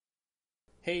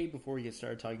Hey, before we get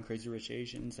started talking Crazy Rich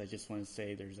Asians, I just want to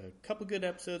say there's a couple good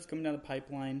episodes coming down the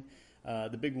pipeline.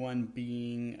 The big one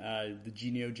being the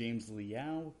Geno James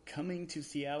Liao coming to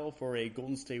Seattle for a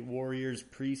Golden State Warriors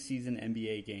preseason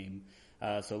NBA game.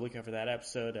 So look out for that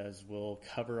episode as we'll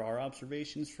cover our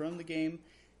observations from the game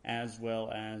as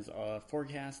well as a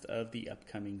forecast of the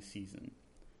upcoming season.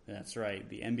 That's right,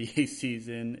 the NBA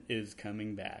season is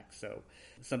coming back, so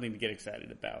something to get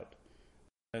excited about.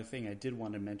 Another thing I did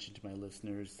want to mention to my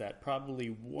listeners that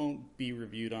probably won't be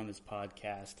reviewed on this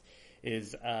podcast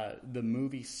is the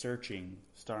movie Searching,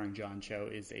 starring John Cho,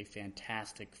 is a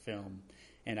fantastic film,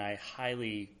 and I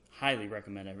highly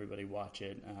recommend everybody watch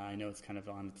it. I know it's kind of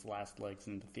on its last legs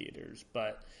in the theaters,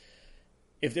 but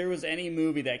if there was any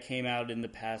movie that came out in the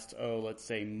past, let's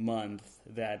say month,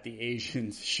 that the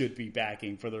Asians should be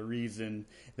backing for the reason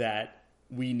that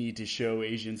we need to show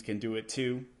Asians can do it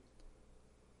too,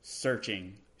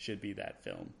 Searching should be that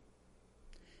film.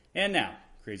 And now,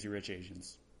 Crazy Rich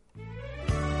Asians.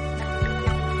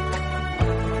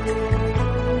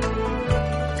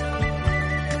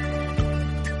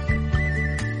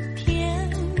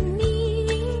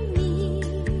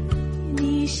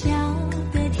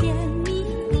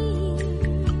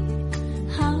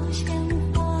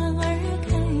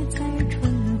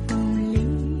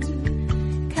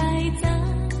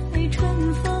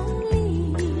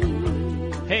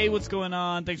 Hey, what's going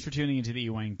on? Thanks for tuning into the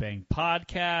Wangbangin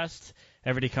podcast,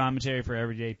 everyday commentary for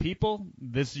everyday people.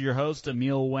 This is your host,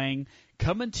 Emil Wang,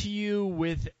 coming to you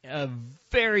with a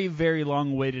very, very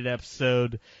long-awaited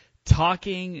episode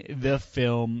talking the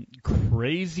film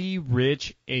Crazy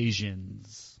Rich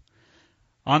Asians.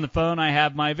 On the phone, I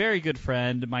have my very good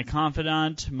friend, my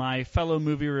confidant, my fellow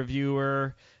movie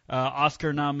reviewer,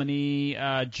 Oscar nominee,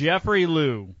 Jeffrey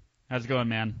Liu. How's it going,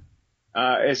 man?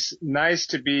 It's nice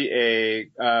to be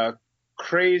a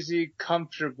crazy,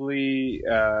 comfortably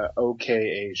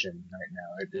okay Asian right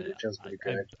now. It feels pretty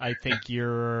good. I think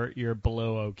you're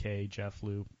below okay, Jeff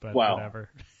Liu, but wow. Whatever.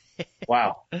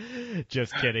 Wow.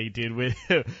 Just kidding, dude.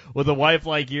 With a wife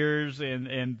like yours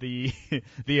and the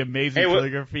amazing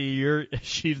calligraphy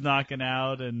she's knocking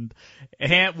out and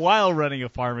while running a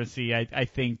pharmacy, I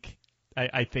think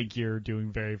you're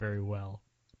doing very, very well.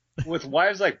 With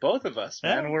wives like both of us,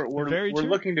 man, yeah, we're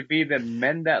looking to be the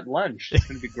men that lunch. It's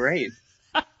going to be great.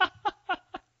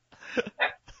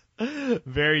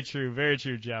 Very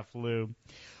true, Jeff Liu.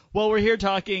 Well, we're here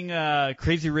talking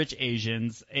Crazy Rich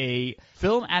Asians, a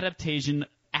film adaptation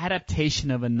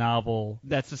of a novel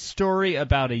that's a story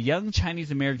about a young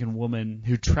Chinese-American woman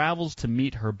who travels to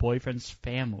meet her boyfriend's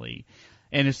family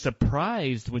and is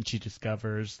surprised when she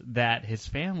discovers that his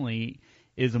family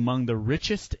is among the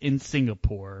richest in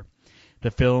Singapore.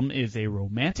 The film is a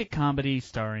romantic comedy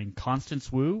starring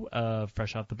Constance Wu,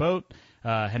 Fresh Off the Boat,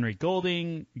 Henry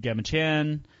Golding, Gemma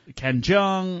Chan, Ken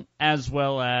Jeong, as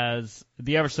well as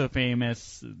the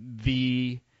ever-so-famous,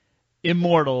 the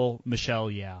immortal Michelle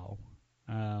Yeoh.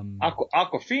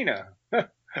 Aquafina.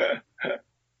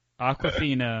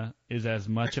 Aquafina is as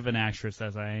much of an actress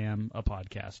as I am a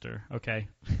podcaster, okay?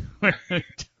 We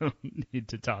don't need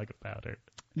to talk about her.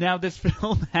 Now, this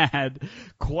film had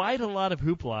quite a lot of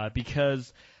hoopla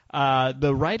because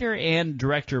the writer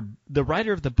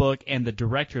of the book and the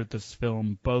director of this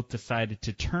film both decided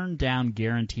to turn down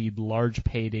guaranteed large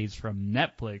paydays from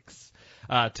Netflix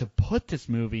to put this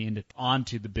movie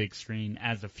onto the big screen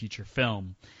as a feature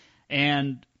film.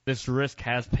 And this risk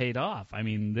has paid off. I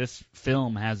mean, this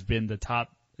film has been the top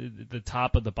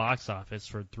of the box office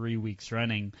for 3 weeks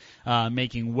running,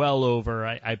 making well over,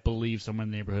 I believe, somewhere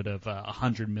in the neighborhood of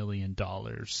 $100 million.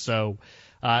 So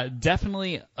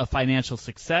definitely a financial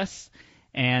success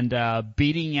and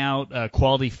beating out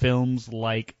quality films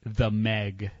like The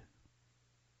Meg.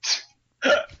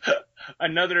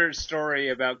 Another story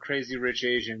about Crazy Rich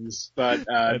Asians, but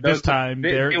this time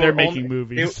they're making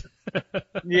movies.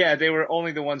 Yeah, they were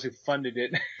only the ones who funded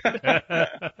it.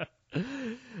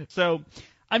 So,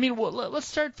 I mean, let's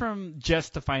start from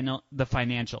just the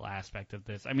financial aspect of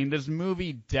this. I mean, this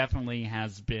movie definitely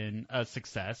has been a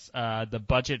success. The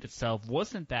budget itself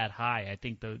wasn't that high. I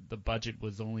think the budget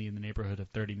was only in the neighborhood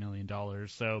of $30 million.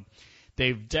 So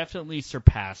they've definitely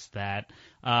surpassed that.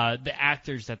 The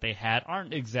actors that they had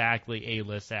aren't exactly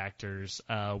A-list actors,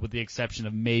 with the exception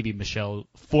of maybe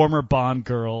former Bond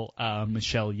girl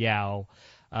Michelle Yeoh.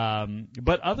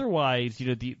 But otherwise,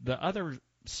 the other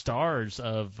stars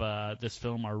of this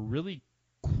film are really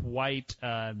quite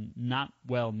not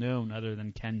well known, other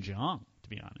than Ken Jeong, to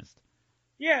be honest.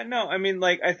 Yeah, no, I mean,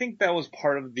 I think that was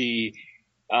part of the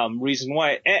reason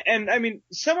why. And I mean,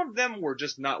 some of them were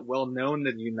just not well known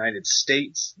in the United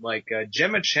States.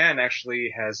 Gemma Chan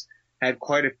actually has had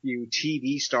quite a few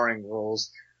TV starring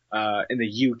roles in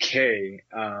the UK.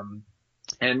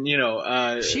 And you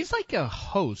know, she's like a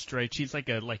host, right? She's like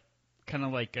kind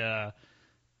of like a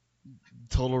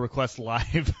Total Request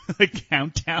Live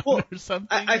countdown or something.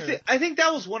 I think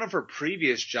that was one of her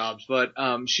previous jobs, but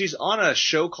she's on a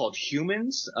show called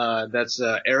Humans that's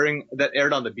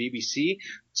aired on the BBC.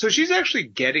 So she's actually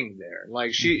getting there.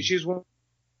 Like she's one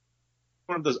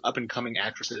of those up and coming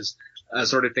actresses,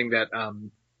 sort of thing that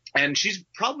and she's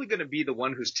probably going to be the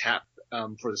one who's tapped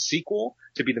for the sequel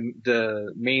to be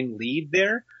the main lead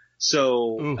there.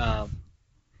 So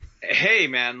hey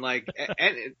man, like,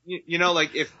 and you know,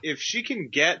 like if she can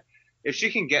get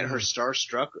her star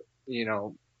struck, you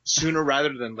know, sooner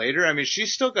rather than later, I mean,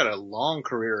 she's still got a long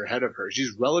career ahead of her.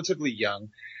 She's relatively young.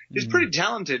 She's pretty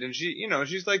talented, and she, you know,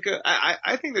 she's like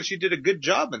I think that she did a good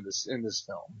job in this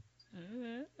film.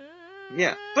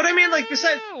 Yeah, but I mean, like,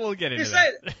 we'll get into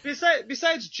that.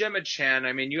 Besides Gemma Chan,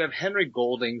 I mean, you have Henry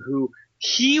Golding, who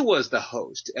he was the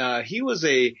host. He was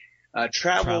a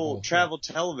travel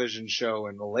television show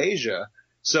in Malaysia.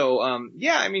 So,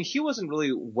 yeah, I mean, he wasn't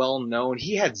really well known.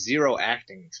 He had zero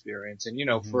acting experience. And, you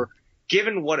know, for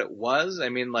given what it was, I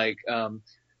mean, like,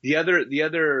 the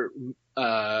other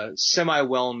semi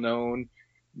well known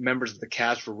members of the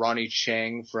cast were Ronnie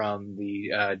Chang from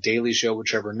the Daily Show with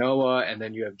Trevor Noah, and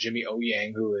then you have Jimmy O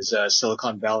Yang, who is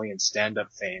Silicon Valley and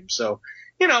stand-up fame. So,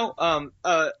 you know,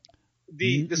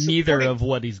 neither of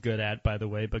what he's good at, by the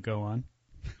way, but go on.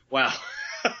 Wow.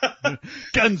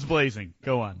 Guns blazing.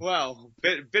 Go on. Wow.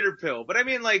 Bitter pill. But I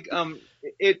mean, like,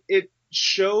 it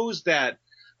shows that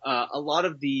a lot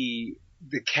of the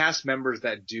cast members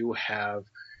that do have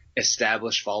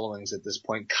established followings at this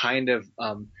point kind of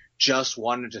just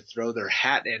wanted to throw their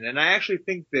hat in. And I actually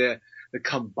think the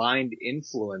combined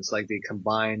influence, like the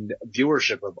combined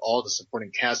viewership of all the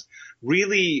supporting cast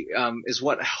really is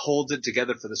what holds it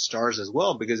together for the stars as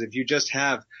well. Because if you just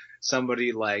have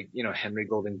somebody like, you know, Henry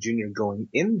Golding Jr. going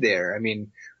in there, I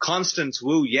mean, Constance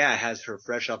Wu, yeah, has her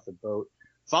fresh off the boat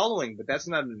following, but that's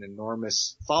not an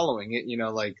enormous following. It, you know,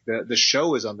 like the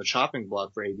show is on the chopping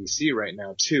block for ABC right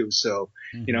now too. So,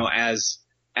 you know, as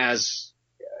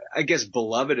I guess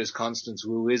beloved as Constance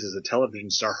Wu is as a television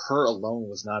star, her alone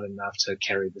was not enough to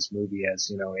carry this movie as,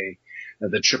 you know,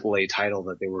 the AAA title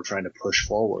that they were trying to push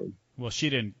forward. Well, she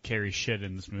didn't carry shit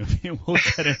in this movie. We'll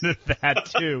get into that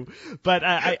too. But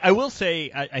I will say,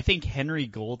 I think Henry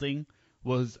Golding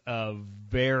was a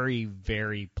very,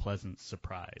 very pleasant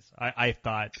surprise. I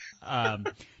thought,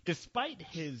 despite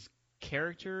his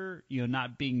character, you know,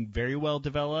 not being very well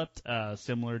developed,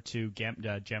 similar to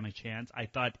Gemma Chan's, I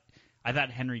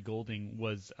thought Henry Golding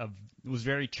was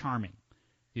very charming.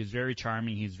 He was very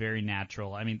charming. He's very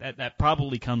natural. I mean, that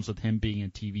probably comes with him being a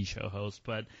TV show host,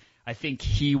 but I think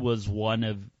he was one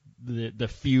of the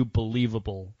few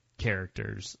believable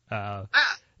characters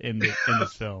in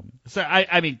this film. So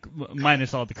I mean,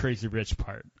 minus all the crazy rich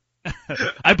part.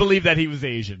 I believe that he was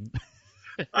Asian.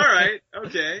 All right.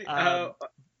 Okay.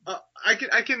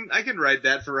 I can write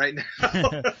that for right now.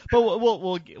 But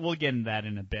we'll get into that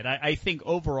in a bit. I think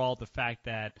overall the fact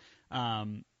that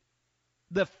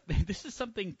this is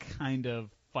something kind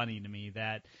of funny to me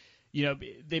that, you know,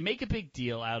 they make a big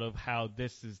deal out of how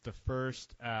this is the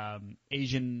first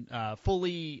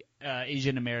fully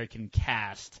Asian American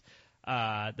cast.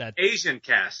 Asian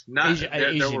cast, not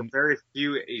there were very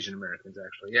few Asian Americans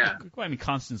actually. Yeah, I mean,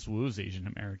 Constance Wu is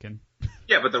Asian American.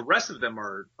 Yeah, but the rest of them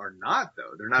are not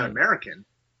though. They're not American.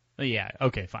 Yeah.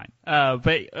 Okay. Fine.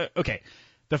 Okay.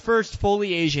 The first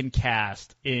fully Asian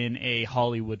cast in a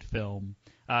Hollywood film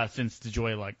since the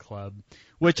Joy Luck Club,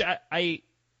 which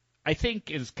I think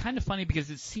is kind of funny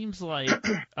because it seems like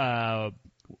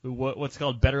what's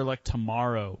called Better Luck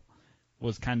Tomorrow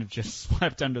was kind of just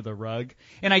swept under the rug.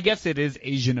 And I guess it is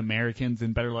Asian Americans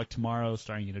in Better Luck Tomorrow,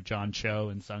 starring, you know, John Cho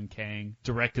and Sung Kang,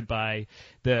 directed by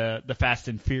the Fast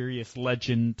and Furious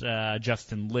legend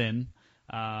Justin Lin.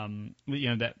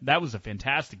 You know, that was a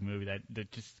fantastic movie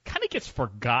that just kind of gets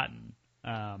forgotten.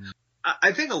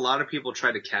 I think a lot of people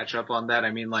try to catch up on that. I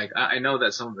mean, like, I know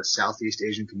that some of the Southeast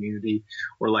Asian community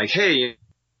were like, hey, you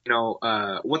know,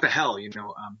 what the hell, you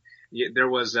know, there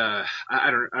was, I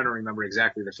don't remember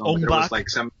exactly the film, but there was like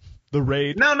The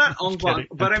Raid. No, not Ong Bak,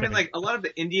 but I mean, like, a lot of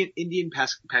the Indian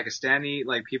Pakistani,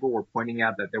 like, people were pointing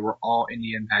out that there were all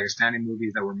Indian Pakistani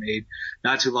movies that were made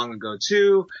not too long ago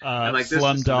too. And like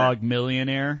Slumdog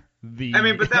Millionaire,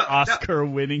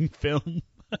 Oscar-winning film.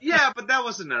 Yeah, but that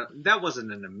wasn't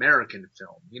an American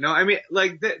film, you know. I mean,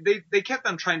 like they kept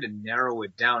on trying to narrow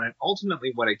it down, and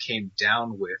ultimately, what it came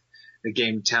down with that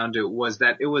came down to it was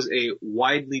that it was a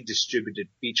widely distributed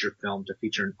feature film to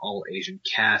feature an all-Asian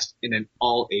cast in an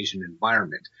all-Asian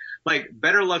environment. Like,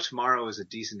 Better Luck Tomorrow is a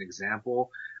decent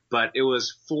example, but it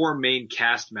was 4 main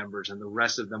cast members and the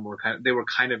rest of them were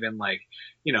kind of in like,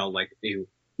 you know, like a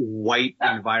white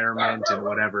environment and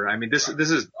whatever. I mean, this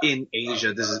is in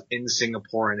Asia, this is in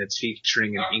Singapore, and it's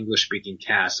featuring an English-speaking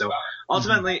cast. So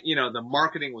ultimately, you know, the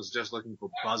marketing was just looking for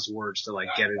buzzwords to like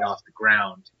get it off the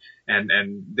ground,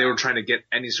 and they were trying to get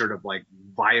any sort of like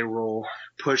viral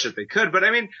push that they could. But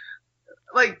I mean,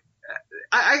 like,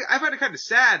 I find it kind of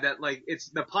sad that like it's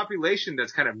the population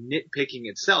that's kind of nitpicking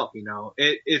itself. You know,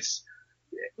 it's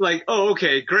like, oh,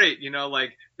 okay, great. You know,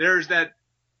 like there's that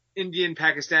Indian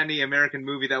Pakistani American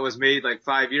movie that was made like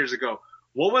 5 years ago.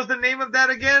 What was the name of that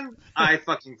again? I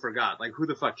fucking forgot. Like, who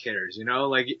the fuck cares? You know,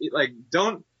 like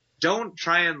don't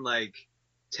try and like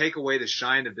take away the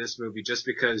shine of this movie just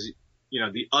because, you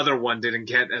know, the other one didn't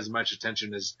get as much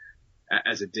attention as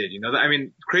it did. You know, I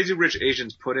mean, Crazy Rich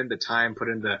Asians put in the time, put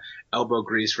in the elbow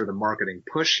grease for the marketing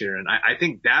push here. And I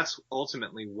think that's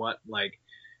ultimately what like,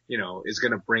 you know, is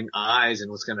going to bring eyes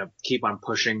and what's going to keep on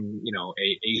pushing, you know,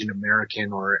 a Asian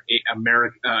American or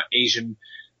Asian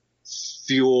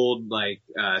fueled like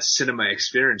cinema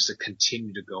experience to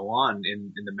continue to go on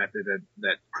in the method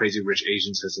that Crazy Rich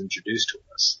Asians has introduced to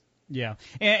us. Yeah,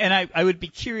 and I would be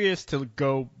curious to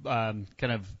go kind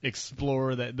of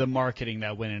explore the marketing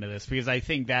that went into this, because I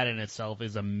think that in itself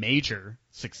is a major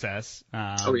success.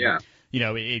 Oh yeah, you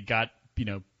know, it got, you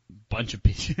know, a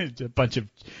bunch of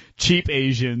cheap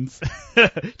Asians,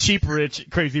 cheap rich,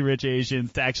 crazy rich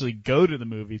Asians to actually go to the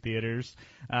movie theaters,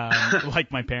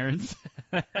 like my parents.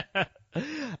 So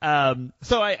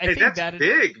I think that's that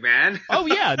big, man. Oh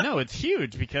yeah, no, it's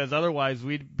huge, because otherwise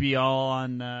we'd be all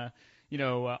on, you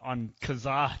know, on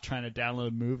Kazaa trying to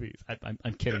download movies.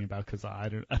 I'm kidding about Kazaa. I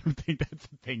don't think that's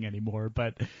a thing anymore.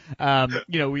 But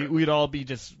you know, we'd all be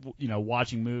just, you know,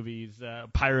 watching movies,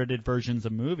 pirated versions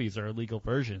of movies or illegal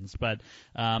versions. But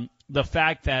the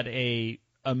fact that a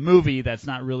movie that's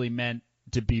not really meant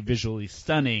to be visually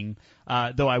stunning,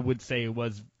 though I would say it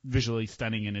was visually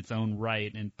stunning in its own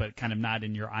right, but kind of not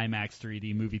in your IMAX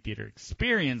 3D movie theater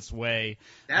experience way.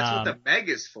 That's what the Meg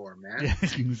is for, man. Yeah,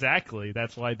 exactly.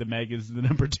 That's why the Meg is the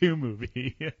number 2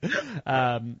 movie.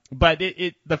 But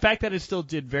the fact that it still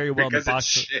did very well because in the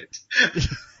box. It's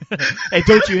shit. Hey,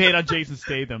 don't you hate on Jason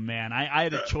Statham, man? I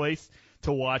had a choice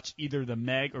to watch either the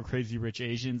Meg or Crazy Rich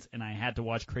Asians, and I had to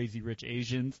watch Crazy Rich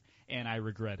Asians, and I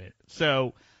regret it.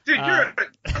 So, dude, you're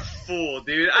a fool,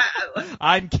 dude.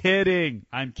 I'm kidding.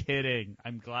 I'm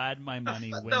glad my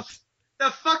money went.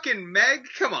 The fucking Meg?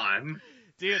 Come on.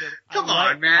 Dude, come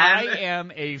on, man. I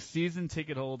am a season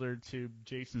ticket holder to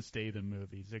Jason Statham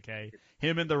movies, okay?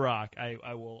 Him and The Rock.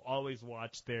 I will always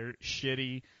watch their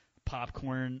shitty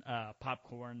popcorn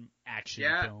action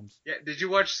films. Yeah. Did you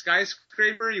watch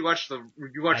Skyscraper? You watched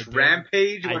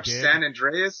Rampage? You watched San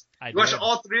Andreas? You watched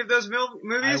all 3 of those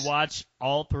movies? I watched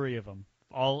all 3 of them.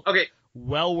 Okay.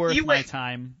 Well worth my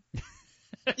time.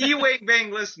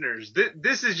 Wangbang listeners,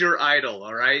 this is your idol,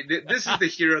 all right? This is the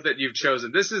hero that you've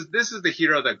chosen. This is the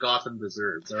hero that Gotham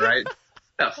deserves, all right?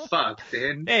 The fuck,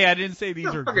 man? Hey, I didn't say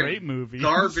these are great movies.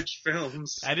 Garbage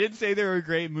films. I didn't say they were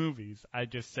great movies. I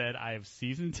just said I have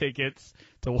season tickets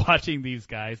to watching these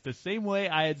guys the same way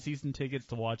I had season tickets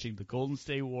to watching the Golden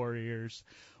State Warriors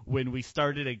when we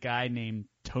started a guy named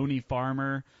Tony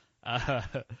Farmer, a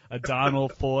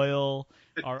Donald Foyle.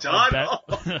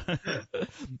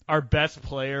 Our best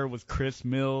player was Chris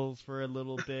Mills for a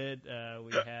little bit.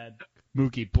 We had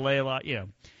Mookie Blaylock, you know,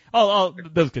 all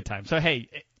those good times. So hey,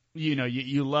 you know,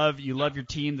 you love your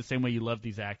team the same way you love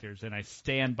these actors, and I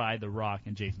stand by The Rock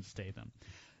and Jason Statham.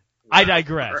 I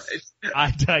digress. Right.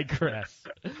 I digress.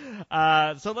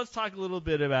 So let's talk a little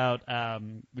bit about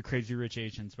the Crazy Rich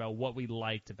Asians, about what we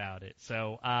liked about it.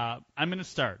 So I'm going to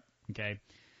start. Okay.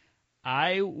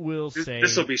 I will say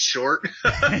this will be short.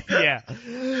 Yeah.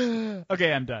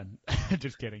 Okay, I'm done.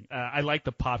 Just kidding. I like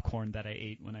the popcorn that I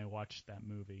ate when I watched that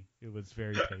movie. It was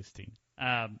very tasty.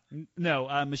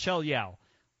 Michelle Yeoh.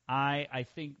 I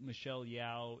think Michelle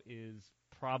Yeoh is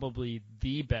probably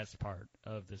the best part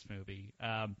of this movie.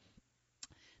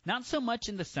 Not so much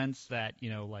in the sense that, you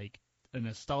know, like a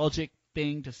nostalgic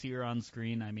thing to see her on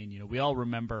screen. I mean, you know, we all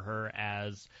remember her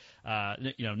as,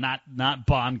 you know, not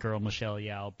Bond girl Michelle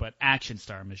Yeoh, but action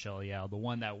star Michelle Yeoh, the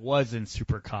one that was in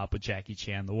Super Cop with Jackie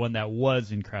Chan, the one that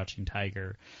was in Crouching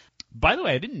Tiger. By the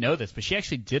way, I didn't know this, but she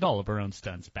actually did all of her own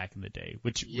stunts back in the day,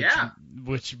 which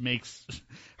makes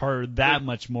her that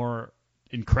much more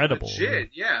incredible. Legit,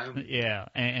 yeah. Yeah,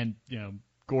 and you know,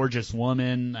 gorgeous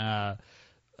woman.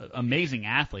 amazing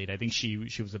athlete. I think she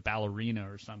was a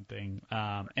ballerina or something.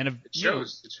 It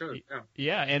shows.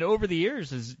 Yeah, and over the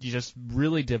years has just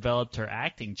really developed her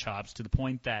acting chops to the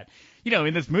point that,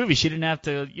 in this movie she didn't have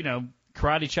to,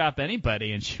 karate chop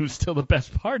anybody, and she was still the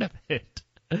best part of it.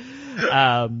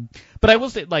 But I will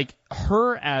say, like,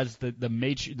 her as the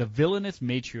villainous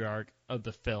matriarch of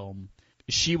the film,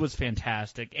 she was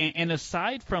fantastic. And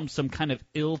aside from some kind of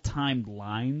ill-timed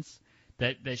lines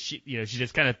that she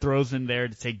just kind of throws in there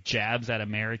to take jabs at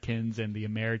Americans and the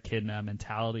American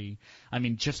mentality, I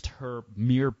mean, just her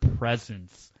mere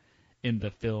presence in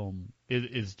the film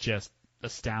is just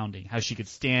astounding. How she could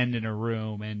stand in a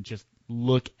room and just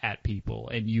look at people,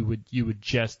 and you would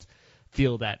just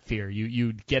feel that fear.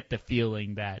 You'd get the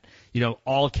feeling that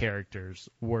all characters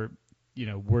were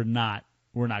not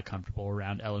comfortable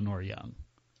around Eleanor Young.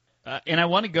 And I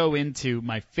want to go into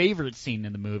my favorite scene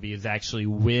in the movie is actually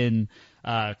when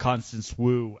Constance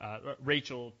Wu,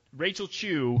 Rachel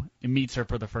Chu, meets her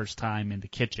for the first time in the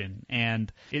kitchen.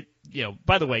 And it,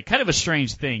 by the way, kind of a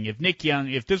strange thing. If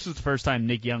this was the first time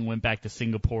Nick Young went back to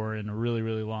Singapore in a really,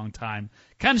 really long time,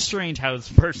 kind of strange how his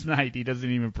first night he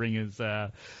doesn't even bring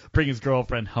his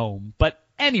girlfriend home. But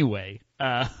anyway,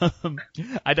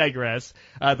 I digress.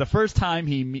 The first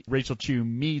time Rachel Chu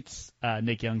meets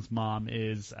Nick Young's mom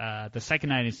is the second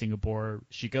night in Singapore.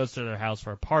 She goes to their house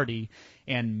for a party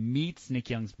and meets Nick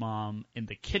Young's mom in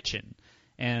the kitchen.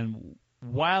 And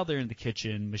while they're in the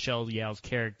kitchen, Michelle Yeoh's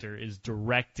character is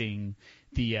directing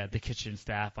the kitchen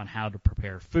staff on how to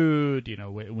prepare food,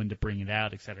 when to bring it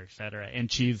out, et cetera, et cetera.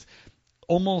 And she's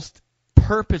almost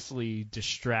purposely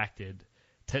distracted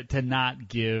to not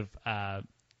give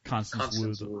Constance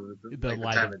Wu the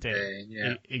light of day.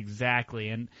 Yeah. Exactly.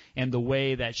 And the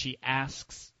way that she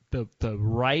asks the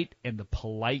right and the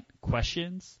polite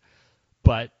questions,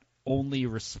 but only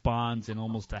responds in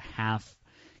almost a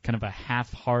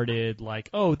half-hearted, like,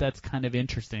 oh, that's kind of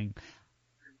interesting.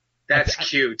 That's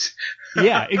cute.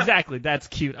 Yeah, exactly. That's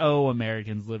cute. Oh,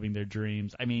 Americans living their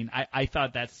dreams. I mean, I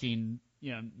thought that scene,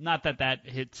 not that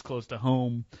hits close to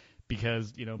home,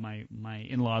 because my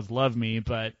in-laws love me,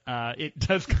 but it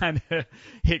does kind of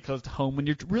hit close to home when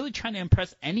you're really trying to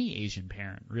impress any Asian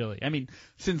parent, really. I mean,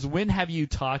 since when have you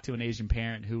talked to an Asian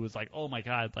parent who was like, oh my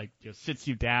God, like, sits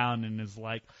you down and is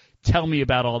like, tell me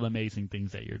about all the amazing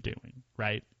things that you're doing,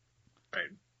 right? Right.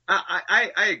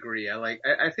 I agree. I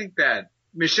think that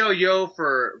Michelle Yeoh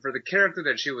for the character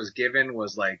that she was given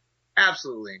was like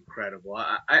absolutely incredible.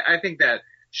 I think that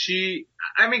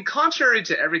contrary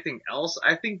to everything else,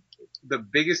 I think the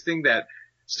biggest thing that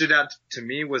stood out to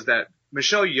me was that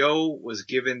Michelle Yeoh was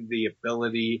given the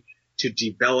ability to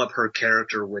develop her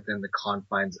character within the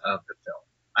confines of the film.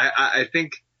 I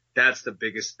think that's the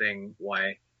biggest thing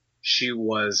why she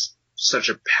was such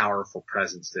a powerful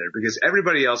presence there, because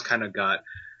everybody else kind of got,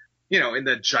 in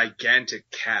the gigantic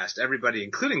cast, everybody,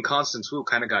 including Constance Wu,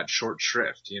 kind of got short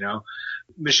shrift,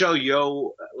 Michelle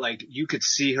Yeoh, like, you could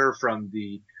see her from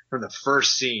the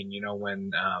first scene,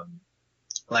 when,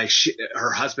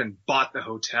 her husband bought the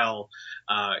hotel,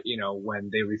 when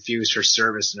they refused her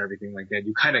service and everything like that.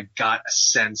 You kind of got a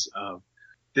sense of,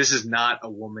 this is not a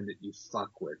woman that you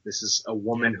fuck with. This is a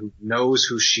woman who knows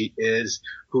who she is,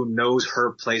 who knows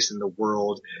her place in the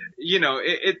world.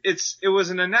 It was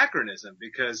an anachronism,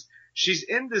 because she's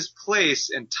in this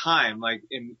place and time, like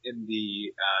in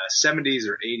the 70s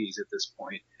or 80s at this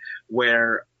point,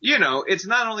 where, it's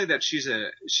not only that she's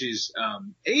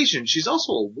Asian, she's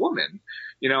also a woman,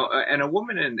 and a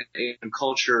woman in Asian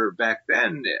culture back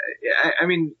then. I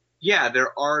mean, yeah,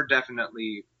 there are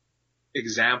definitely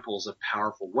examples of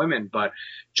powerful women, but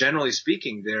generally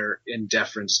speaking, they're in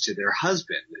deference to their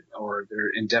husband, or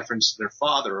they're in deference to their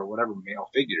father, or whatever male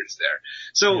figure is there.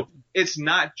 So It's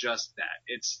not just that.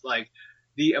 It's like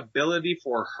the ability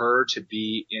for her to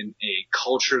be in a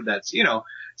culture that's,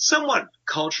 somewhat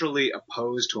culturally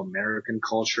opposed to American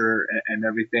culture and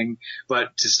everything,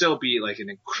 but to still be like an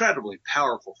incredibly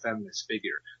powerful feminist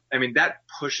figure. I mean, that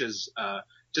pushes,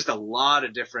 just a lot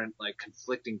of different, like,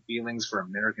 conflicting feelings for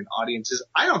American audiences.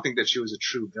 I don't think that she was a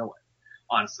true villain,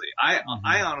 honestly. I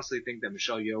honestly think that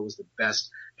Michelle Yeoh was the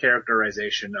best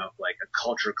characterization of, like, a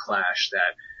culture clash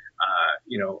that,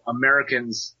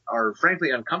 Americans are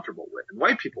frankly uncomfortable with, and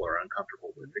white people are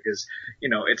uncomfortable with, because,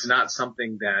 it's not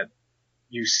something that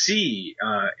you see,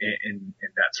 in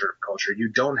that sort of culture. You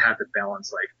don't have to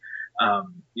balance, like,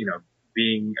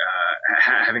 being,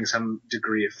 having some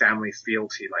degree of family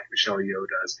fealty like Michelle Yeoh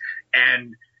does,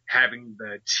 and having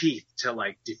the teeth to,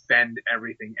 like, defend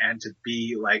everything and to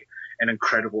be, like, an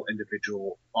incredible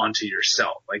individual onto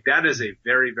yourself. Like, that is a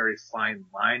very, very fine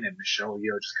line, and Michelle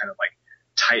Yeoh just kind of, like,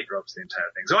 tightropes the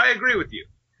entire thing. So I agree with you.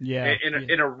 Yeah.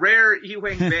 In a rare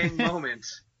Wangbangin moment,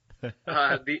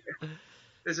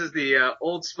 this is the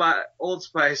Old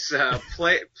Spice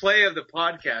play of the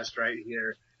podcast right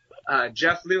here.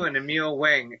 Jeff Liu and Emil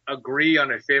Wang agree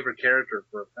on a favorite character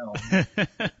for a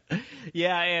film.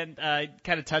 Yeah, and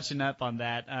kind of touching up on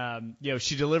that,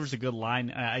 she delivers a good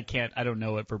line. I don't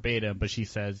know it verbatim, but she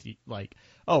says like,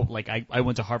 "Oh, like I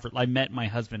went to Harvard. I met my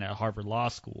husband at Harvard Law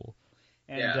School."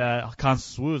 And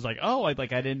Constance Wu is like, "Oh, I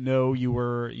didn't know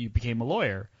you became a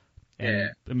lawyer."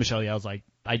 And Michelle Yeoh's like,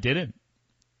 "I didn't.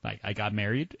 Like, I got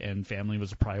married and family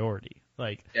was a priority."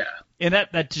 Like, and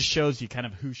that just shows you kind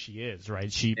of who she is,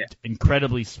 right? She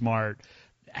incredibly smart,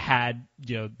 had,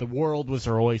 the world was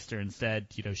her oyster. Instead,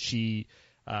 she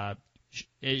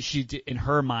in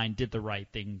her mind did the right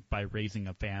thing by raising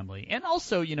a family. And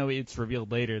also, it's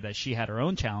revealed later that she had her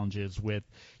own challenges with,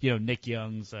 Nick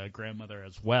Young's grandmother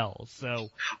as well. So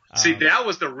see, that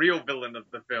was the real villain of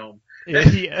the film.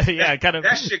 Kind of.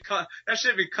 That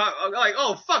should be like,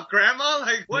 oh fuck, grandma,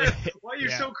 like why are you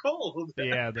so cold?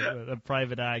 The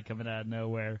private eye coming out of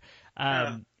nowhere.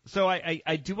 So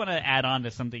I do want to add on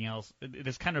to something else.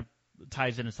 This kind of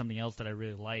ties into something else that I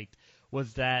really liked,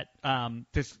 was that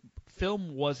this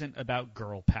film wasn't about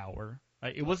girl power.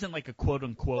 It wasn't like a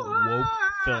quote-unquote woke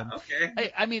film.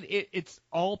 Okay. I mean, it's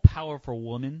all powerful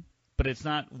women, but it's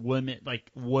not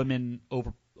women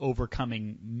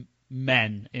overcoming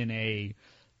men in a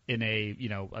a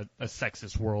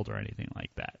sexist world or anything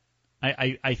like that.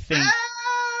 I think.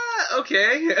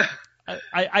 Okay.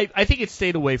 I think it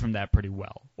stayed away from that pretty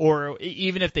well. Or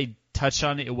even if they touched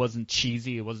on it, it wasn't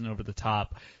cheesy, it wasn't over the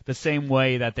top. The same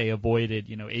way that they avoided,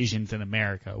 Asians in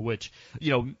America, which,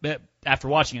 after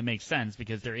watching it makes sense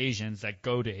because they're Asians that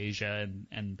go to Asia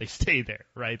and they stay there,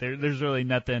 right? There's really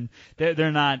nothing.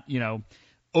 They're not,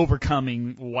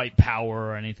 overcoming white power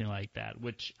or anything like that,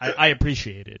 which I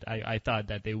appreciated. I thought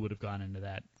that they would have gone into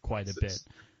that quite a bit.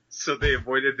 So they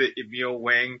avoided the Emil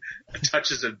Wang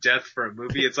touches of death for a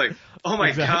movie. It's like, oh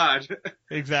my God.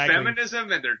 Exactly. Feminism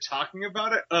and they're talking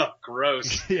about it? Ugh,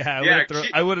 gross.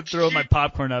 I would have thrown my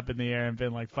popcorn up in the air and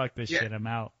been like, fuck this shit, I'm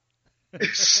out.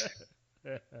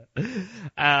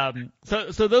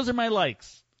 So those are my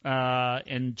likes.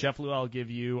 And Jeff Liu,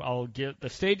 the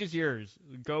stage is yours.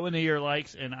 Go into your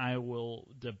likes and I will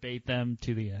debate them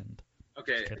to the end.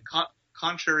 Okay.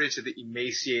 Contrary to the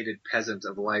emaciated peasant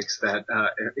of likes that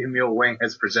Emil Wang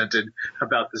has presented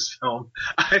about this film,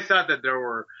 I thought that there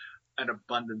were an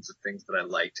abundance of things that I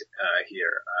liked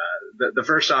here. The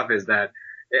first off is that,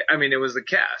 it was the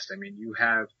cast. You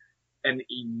have an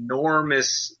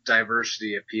enormous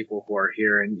diversity of people who are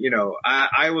here, and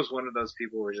I was one of those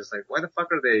people who were just like, why the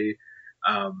fuck are they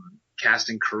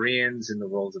casting Koreans in the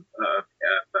roles of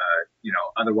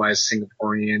otherwise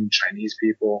Singaporean, Chinese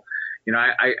people?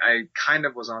 I kind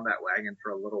of was on that wagon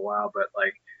for a little while, but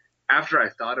like after I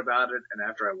thought about it and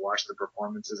after I watched the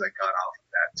performances, I got off of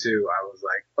that too. I was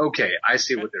like, okay, I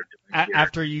see what they're doing here.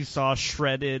 After you saw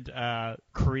shredded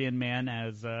Korean man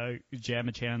as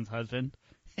Gemma Chan's husband.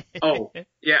 Oh,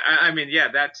 yeah,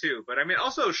 that too. But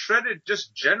also shredded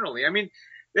just generally.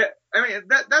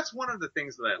 That's one of the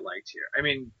things that I liked here.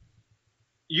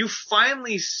 You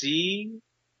finally see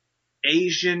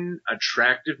Asian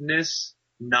attractiveness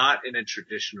not in a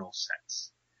traditional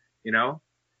sense,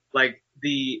 like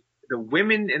the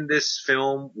women in this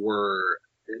film were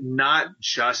not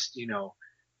just,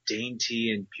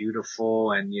 dainty and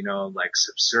beautiful and, like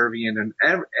subservient,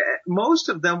 and most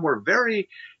of them were very,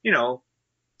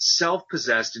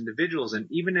 self-possessed individuals. And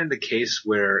even in the case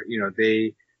where,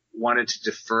 they wanted to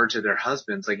defer to their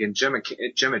husbands, like in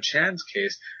Gemma Chan's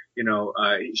case,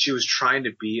 she was trying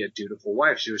to be a dutiful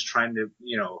wife. She was trying to,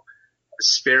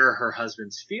 spare her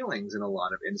husband's feelings in a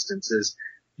lot of instances.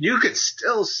 You could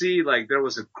still see like there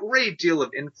was a great deal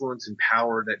of influence and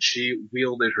power that she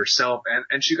wielded herself,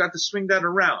 and she got to swing that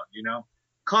around,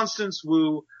 Constance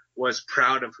Wu was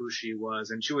proud of who she was,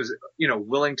 and she was,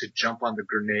 willing to jump on the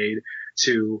grenade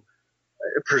to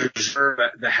preserve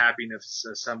the happiness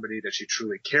of somebody that she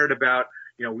truly cared about.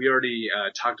 We already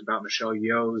talked about Michelle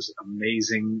Yeoh's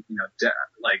amazing,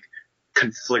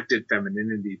 conflicted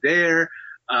femininity there.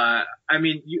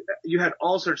 You had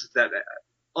all sorts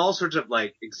of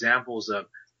like examples of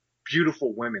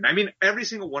beautiful women. Every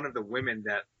single one of the women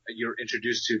that you're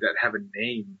introduced to that have a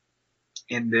name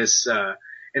in this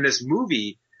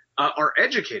movie, are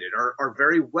educated, are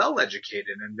very well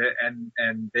educated,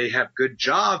 and they have good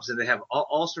jobs, and they have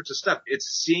all sorts of stuff.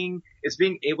 It's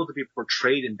being able to be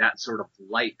portrayed in that sort of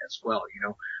light as well,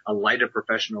 a light of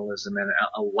professionalism and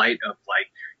a light of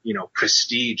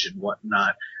prestige and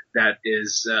whatnot that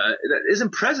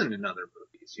isn't present in other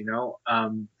movies,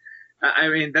 I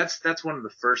mean, that's one of the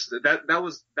first, that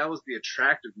was the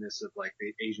attractiveness of like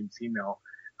the Asian female,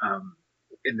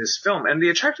 in this film. And the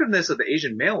attractiveness of the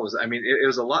Asian male was, I mean, it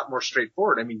was a lot more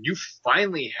straightforward. I mean, you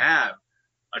finally have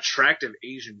attractive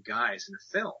Asian guys in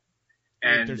a film.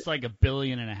 And there's like 1.5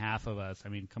 billion of us. I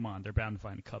mean, come on, they're bound to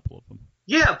find a couple of them.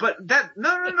 Yeah, but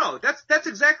no. That's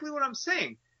exactly what I'm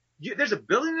saying. There's 1.5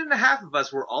 billion of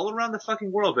us. We're all around the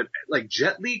fucking world, but like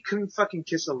Jet Li couldn't fucking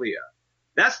kiss Aaliyah.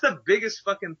 That's the biggest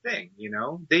fucking thing, you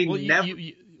know? They never.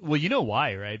 You know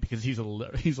why, right? Because he's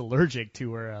allergic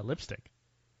to her lipstick.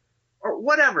 Or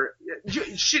whatever.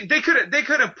 They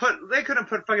couldn't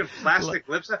put fucking plastic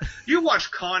lips on. You watch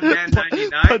Con Man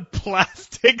 99. Put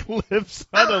plastic lips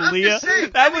on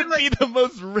Aaliyah? That would be the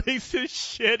most racist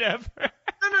shit ever.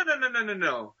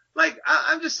 No. Like,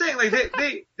 I'm just saying, like,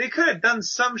 they could have done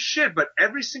some shit, but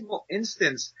every single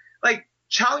instance, like,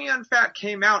 Chow Yun-fat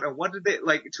came out, and what did they,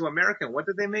 like, to American, what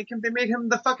did they make him? They made him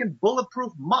the fucking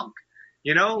bulletproof monk.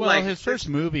 You know? Well, like, his first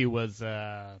movie was,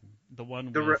 the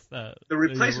one with, the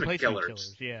Replacement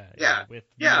Killers. Yeah. With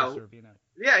Mira Sorvino.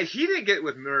 Yeah, he didn't get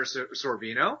with Mira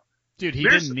Sorvino. Dude, he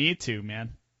didn't need to,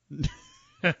 man.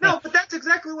 No, but that's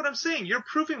exactly what I'm saying. You're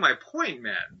proving my point,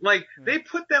 man. Like, they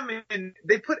put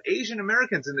Asian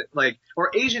Americans in like, or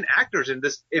Asian actors in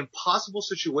this impossible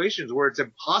situations where it's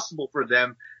impossible for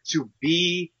them to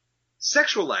be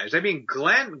sexualized. I mean,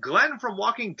 Glenn from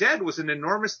Walking Dead was an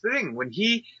enormous thing. When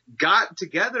he got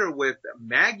together with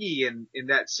Maggie in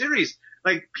that series,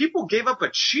 like, people gave up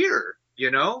a cheer, you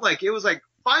know? Like, it was like,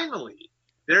 finally.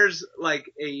 There's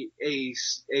like a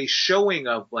showing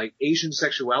of like Asian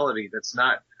sexuality that's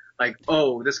not like,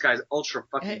 oh, this guy's ultra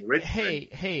fucking rich.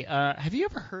 Hey, have you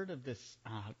ever heard of this?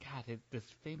 This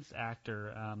famous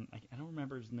actor. I don't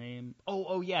remember his name.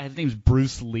 Oh yeah, his name's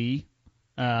Bruce Lee.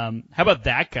 How about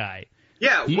that guy?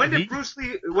 Yeah, when did Bruce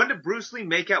Lee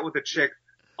make out with a chick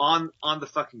on the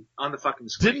fucking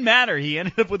screen? Didn't matter. He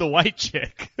ended up with a white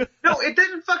chick. No, it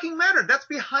didn't fucking matter. That's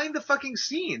behind the fucking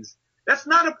scenes. That's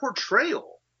not a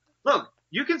portrayal. Look,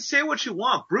 you can say what you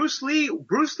want. Bruce Lee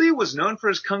was known for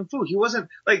his kung fu. He wasn't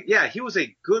like, yeah, he was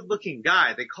a good-looking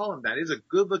guy. They call him that. He's a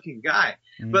good-looking guy.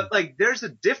 But like, there's a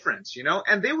difference, you know?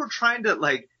 And they were trying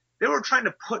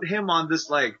to put him on this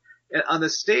like, on the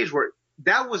stage where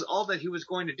that was all that he was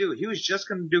going to do. He was just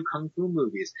going to do kung fu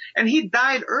movies. And he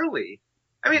died early.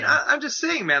 I mean, I'm just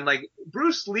saying, man, like,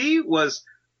 Bruce Lee was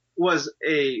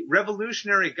a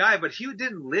revolutionary guy, but he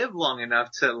didn't live long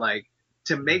enough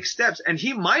to make steps. And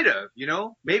he might have, you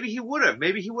know, maybe he would have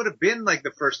been like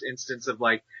the first instance of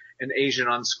like an Asian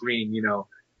on screen, you know,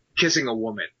 kissing a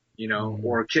woman, you know,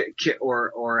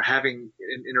 or having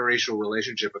an interracial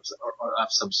relationship of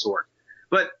some sort.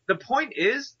 But the point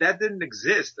is that didn't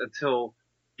exist until,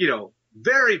 you know,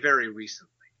 very, very recently.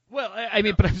 Well, I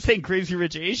mean, but I'm saying Crazy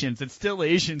Rich Asians. It's still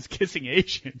Asians kissing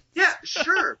Asians. Yeah,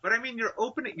 sure. But I mean, you're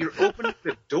opening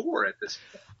the door at this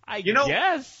point. I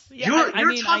guess. Yeah,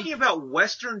 you're talking about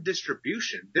Western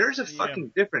distribution. There's a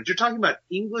fucking difference. You're talking about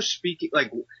English speaking,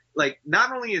 like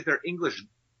not only is their English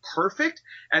perfect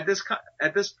at this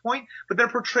point, but they're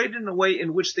portrayed in a way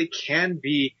in which they can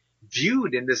be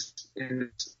viewed in this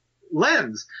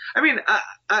lens. I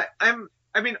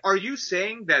mean, are you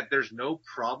saying that there's no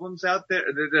problems out there?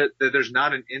 That there's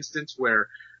not an instance where,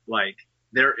 like,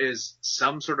 there is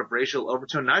some sort of racial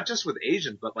overtone, not just with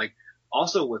Asians, but like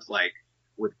also with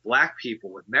black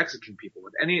people, with Mexican people,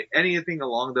 with anything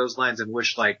along those lines in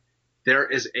which like there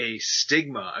is a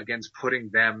stigma against putting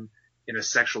them in a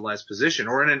sexualized position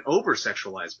or in an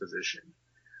over-sexualized position.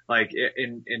 Like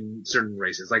in certain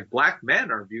races, like black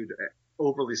men are viewed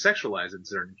overly sexualized in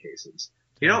certain cases.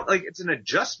 You know, like it's an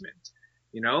adjustment.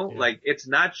 You know, like it's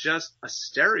not just a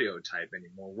stereotype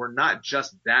anymore. We're not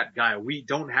just that guy. We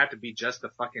don't have to be just the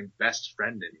fucking best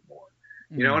friend anymore.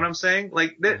 You know what I'm saying?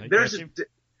 Like there's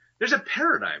a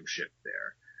paradigm shift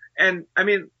there. And I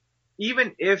mean,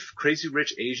 even if Crazy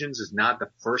Rich Asians is not the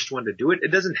first one to do it,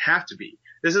 it doesn't have to be.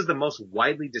 This is the most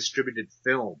widely distributed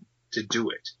film to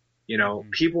do it. You know,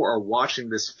 people are watching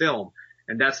this film,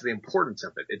 and that's the importance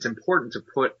of it. It's important to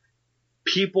put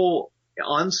people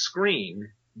on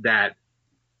screen that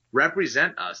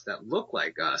represent us, that look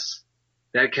like us,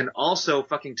 that can also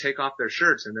fucking take off their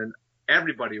shirts, and then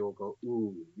everybody will go,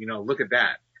 ooh, you know, look at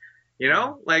that. You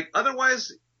know, like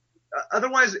otherwise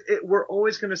we're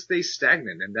always going to stay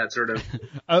stagnant in that sort of.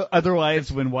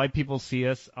 Otherwise, when white people see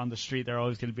us on the street, they're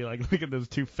always going to be like, look at those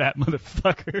two fat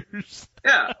motherfuckers.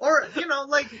 Yeah, or you know,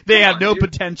 like they have no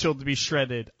potential to be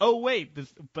shredded. Oh wait,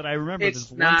 but I remember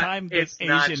this one time this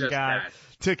Asian guy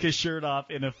took his shirt off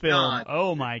in a film.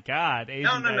 Oh my God,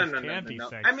 Asian guys can be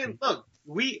sexy. I mean, look,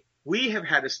 we have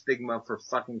had a stigma for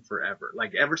fucking forever.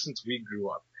 Like, ever since we grew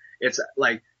up. It's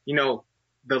like,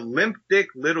 the limp dick,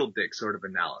 little dick sort of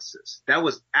analysis. That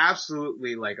was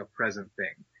absolutely like a present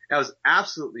thing. That was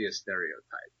absolutely a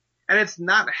stereotype. And it's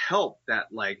not helped that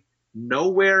like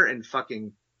nowhere in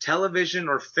fucking television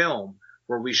or film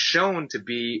were we shown to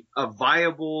be a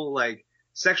viable like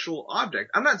sexual object.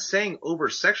 I'm not saying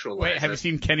over-sexualized. Wait, have you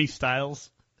seen Kenny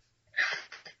Styles?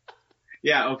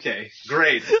 Yeah, okay,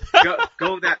 great.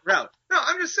 Go that route. No,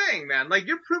 I'm just saying, man, like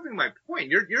you're proving my point.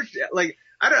 You're like,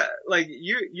 I don't, like,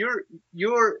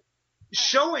 you're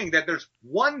showing that there's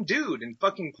one dude in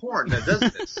fucking porn that does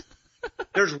this.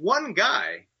 There's one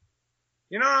guy.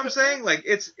 You know what I'm saying? Like,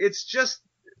 it's just,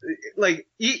 like,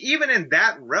 even in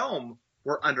that realm,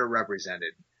 we're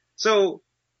underrepresented. So,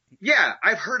 yeah,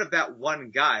 I've heard of that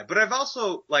one guy, but I've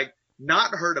also, like,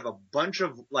 not heard of a bunch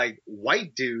of, like,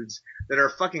 white dudes that are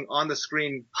fucking on the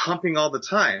screen humping all the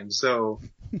time. So,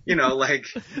 like,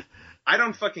 I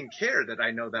don't fucking care that I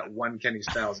know that one Kenny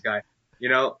Styles guy,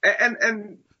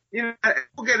 and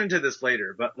we'll get into this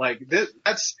later, but like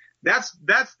that's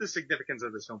the significance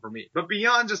of this film for me. But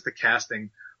beyond just the casting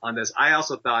on this, I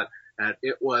also thought that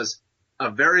it was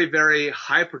a very, very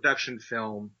high production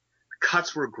film. The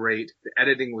cuts were great. The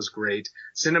editing was great.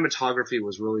 Cinematography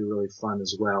was really, really fun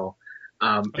as well.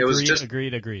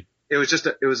 Agreed. It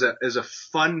was a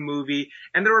fun movie,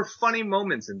 and there were funny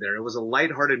moments in there. It was a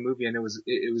lighthearted movie, and it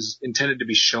was intended to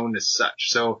be shown as such.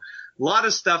 So a lot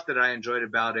of stuff that I enjoyed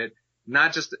about it.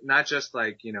 Not just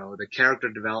like, the character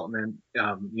development.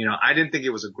 I didn't think it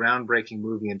was a groundbreaking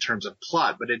movie in terms of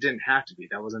plot, but it didn't have to be.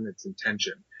 That wasn't its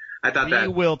intention. I thought we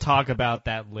will talk about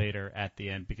that later at the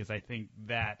end, because I think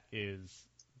that is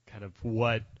kind of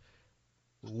what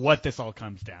this all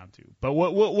comes down to. But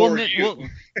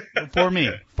for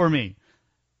me,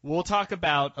 we'll talk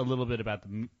about a little bit about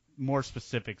the more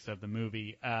specifics of the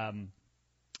movie.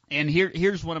 And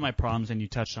here's one of my problems, and you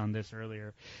touched on this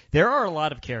earlier. There are a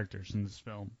lot of characters in this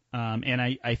film, and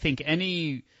I think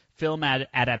any film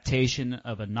adaptation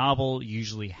of a novel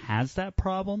usually has that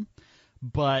problem.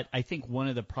 But I think one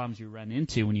of the problems you run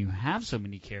into when you have so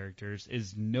many characters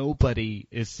is nobody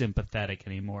is sympathetic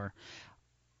anymore.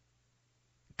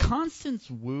 Constance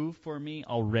Wu for me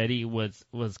already was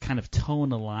kind of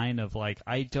towing a line of like,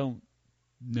 I don't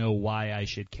know why I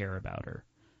should care about her.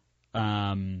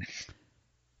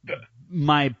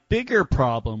 My bigger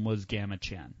problem was Gamma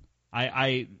Chen.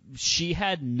 She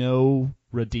had no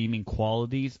redeeming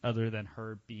qualities other than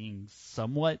her being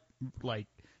somewhat like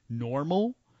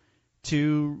normal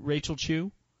to Rachel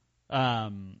Chu.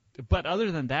 But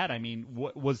other than that, I mean,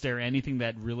 was there anything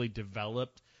that really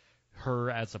developed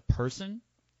her as a person?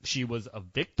 She was a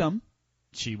victim.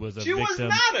 She was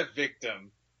not a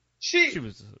victim. She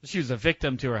was a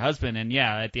victim to her husband, and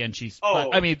yeah, at the end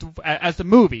I mean, as the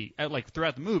movie, like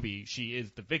throughout the movie, she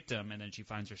is the victim, and then she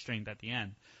finds her strength at the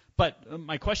end. But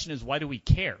my question is, why do we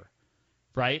care,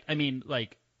 right? I mean,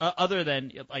 like other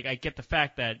than like, I get the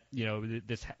fact that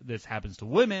this happens to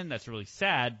women, that's really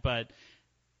sad, but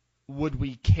would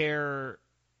we care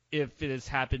if it has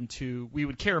happened to? We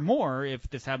would care more if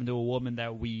this happened to a woman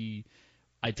that we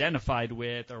identified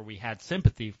with, or we had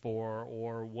sympathy for,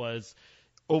 or was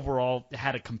overall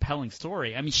had a compelling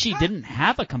story. I mean, she didn't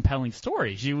have a compelling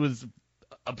story. She was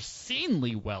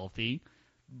obscenely wealthy,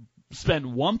 spent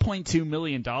 $1.2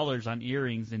 million on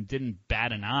earrings and didn't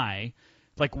bat an eye.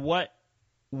 Like, what?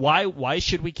 Why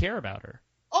should we care about her?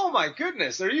 Oh my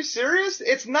goodness, are you serious?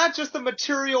 It's not just the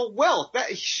material wealth.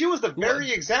 She was the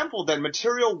very example that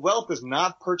material wealth does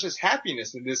not purchase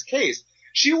happiness in this case.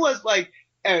 She was like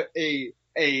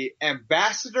a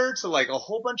ambassador to like a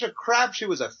whole bunch of crap. She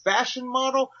was a fashion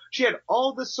model. She had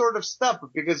all this sort of stuff,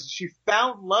 but because she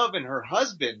found love in her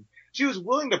husband, she was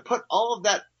willing to put all of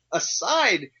that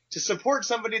aside to support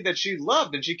somebody that she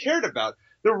loved and she cared about.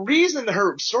 The reason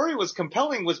her story was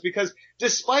compelling was because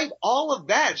despite all of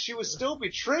that, she was still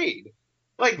betrayed.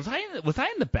 Like, was I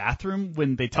in the bathroom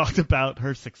when they talked about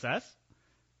her success?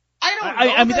 I don't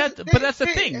know. I mean, but that's the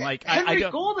thing. Like, Henry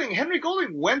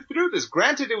Golding went through this.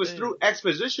 Granted, it was through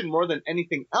exposition more than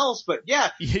anything else, but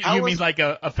yeah. You mean like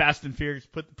a Fast and Furious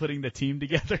putting the team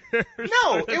together?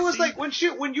 No, it was like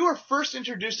when you were first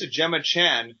introduced to Gemma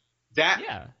Chan,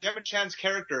 Gemma Chan's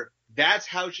character, that's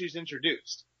how she's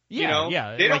introduced.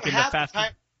 Yeah, They like don't have the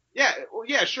time. Yeah, well,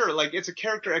 yeah, sure. Like, it's a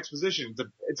character exposition.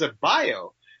 It's a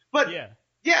bio. But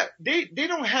yeah, they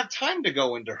don't have time to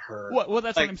go into her. Well,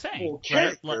 that's what I'm saying.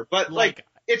 Character, right? But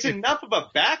it's enough of a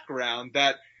background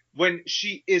that when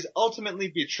she is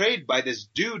ultimately betrayed by this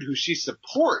dude who she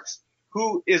supports,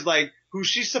 who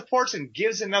she supports and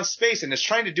gives enough space and is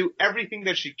trying to do everything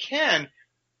that she can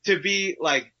to be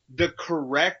like the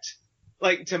correct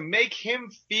like to make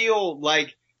him feel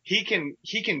like he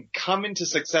can come into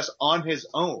success on his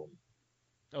own.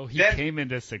 Oh, he came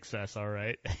into success, all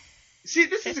right. See,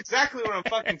 this is exactly what I'm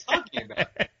fucking talking about.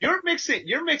 You're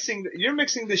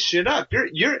mixing this shit up.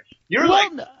 You're well,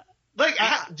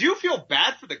 do you feel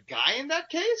bad for the guy in that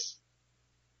case?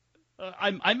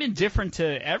 I'm indifferent to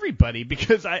everybody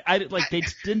because I like they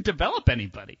didn't develop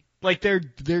anybody. Like they're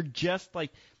just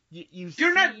like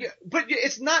you're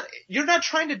not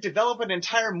trying to develop an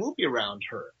entire movie around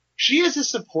her. She is a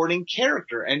supporting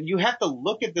character, and you have to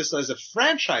look at this as a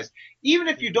franchise. Even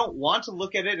if you don't want to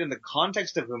look at it in the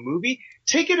context of a movie,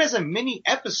 take it as a mini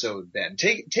episode then.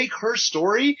 Take her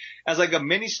story as like a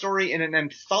mini story in an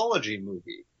anthology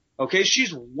movie. Okay?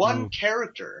 She's one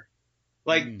character.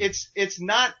 Like, it's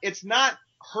not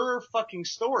her fucking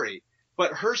story,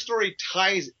 but her story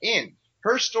ties in.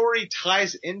 Her story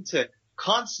ties into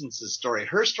Constance's story.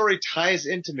 Her story ties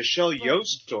into Michelle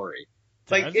Yeoh's story.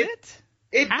 Like,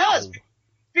 it does,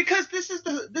 because this is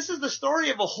the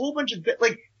story of a whole bunch of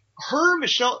like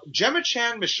Gemma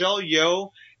Chan, Michelle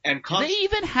Yeoh, and do they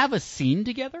even have a scene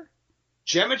together?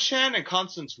 Gemma Chan and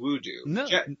Constance Wu do. No,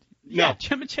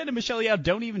 Gemma Chan and Michelle Yeoh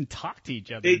don't even talk to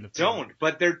each other. They don't,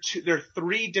 but they're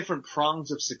three different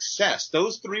prongs of success.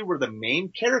 Those three were the main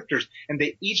characters, and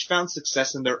they each found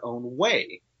success in their own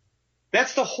way.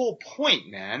 That's the whole point,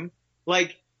 man.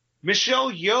 Like,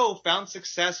 Michelle Yeoh found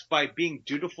success by being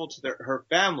dutiful to her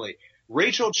family.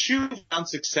 Rachel Chu found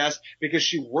success because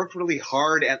she worked really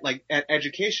hard at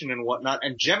education and whatnot.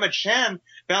 And Gemma Chan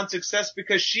found success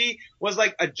because she was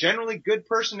like a generally good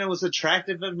person and was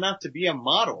attractive enough to be a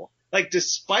model. Like,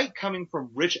 despite coming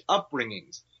from rich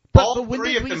upbringings, all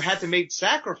three of them had to make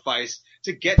sacrifice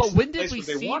to get to the place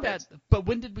where they wanted. But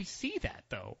when did we see that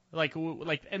though?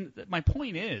 And my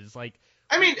point is, like,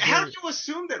 I mean, how do you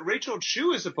assume that Rachel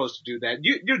Chu is supposed to do that?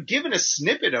 You're given a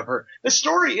snippet of her. The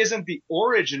story isn't the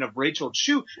origin of Rachel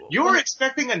Chu. You're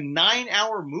expecting a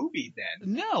 9-hour movie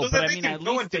then. No, so but that I mean, can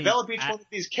go and develop each one of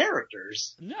these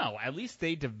characters. No, at least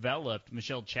they developed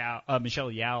Michelle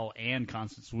Yeoh and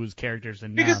Constance Wu's characters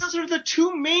enough. Because those are the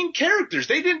two main characters.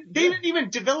 They didn't even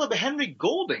develop Henry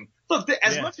Golding. Look,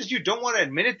 as much as you don't want to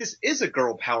admit it, this is a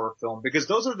girl power film because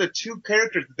those are the two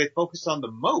characters that they focus on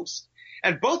the most.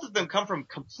 And both of them come from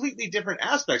completely different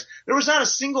aspects. There was not a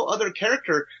single other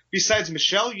character besides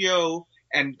Michelle Yeoh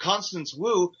and Constance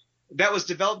Wu that was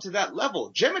developed to that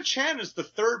level. Gemma Chan is the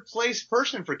third place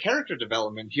person for character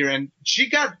development here, and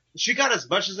she got as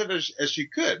much of it as she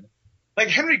could. Like,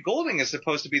 Henry Golding is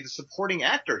supposed to be the supporting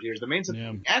actor here, the main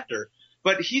supporting actor,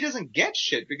 but he doesn't get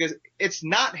shit because it's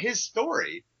not his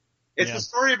story. It's the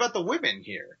story about the women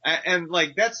here. And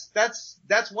like, that's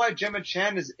why Gemma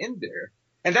Chan is in there.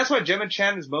 And that's why Gemma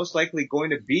Chan is most likely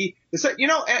going to be,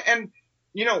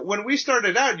 when we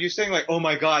started out, you're saying like, oh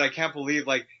my God, I can't believe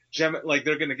like they're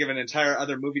going to give an entire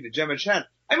other movie to Gemma Chan.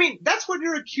 I mean, that's what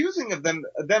you're accusing of them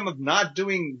of not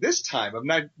doing this time, of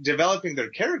not developing her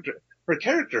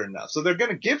character enough. So they're going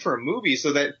to give her a movie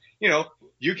so that,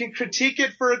 you can critique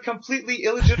it for a completely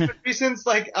illegitimate reasons,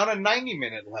 like on a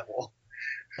 90-minute level.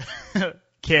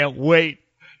 Can't wait.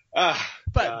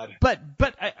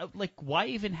 But I, like, why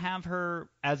even have her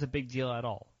as a big deal at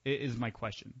all? Is my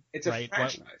question. It's a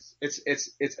franchise.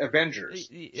 It's Avengers.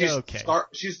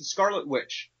 She's the Scarlet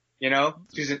Witch.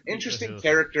 She's an interesting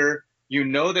character. You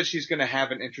know that she's going to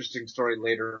have an interesting story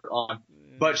later on,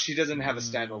 but she doesn't have a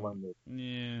standalone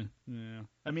movie. Yeah.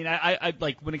 I mean, I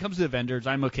like when it comes to Avengers,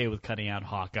 I'm okay with cutting out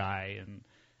Hawkeye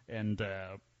and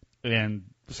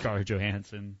Scarlett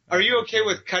Johansson. Are you okay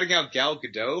with cutting out Gal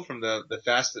Gadot from the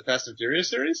Fast and Furious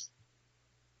series?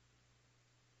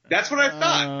 That's what I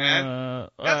thought, man.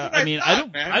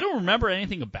 I don't remember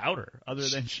anything about her other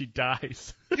than she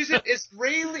dies. She's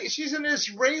an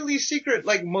Israeli secret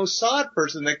like Mossad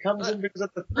person that comes in because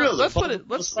of the thrill. Let's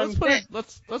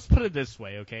put it this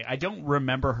way, okay? I don't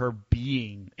remember her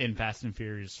being in Fast and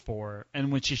Furious 4,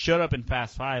 and when she showed up in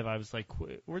Fast 5, I was like,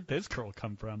 where'd this girl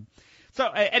come from? So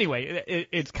anyway,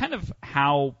 it's kind of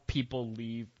how people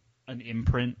leave an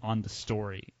imprint on the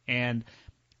story, and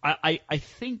I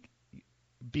think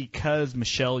because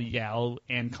Michelle Yeoh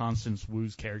and Constance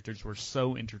Wu's characters were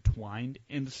so intertwined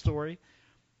in the story,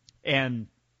 and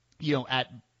at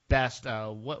best,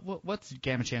 what's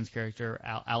Gamma Chan's character,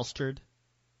 Astrid?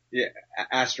 Yeah,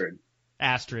 Astrid.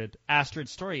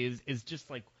 Astrid's story is just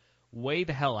like way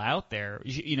the hell out there.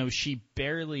 She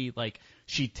barely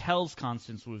she tells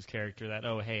Constance Wu's character that,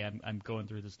 oh hey, I'm going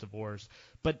through this divorce,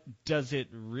 but does it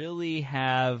really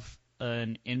have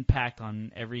an impact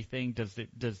on everything? Does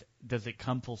it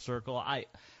come full circle? I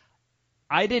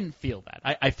didn't feel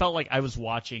that. I felt like I was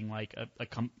watching like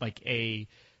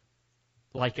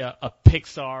like a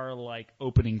Pixar like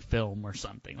opening film or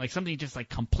something, like something just like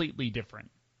completely different.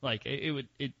 Like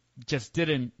it just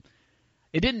didn't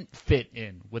fit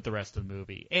in with the rest of the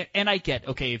movie. And I get,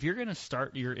 okay, if you're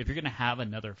gonna have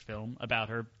another film about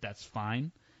her, that's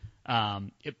fine.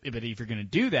 But if you're gonna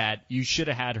do that, you should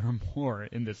have had her more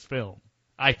in this film,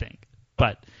 I think.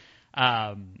 But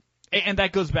and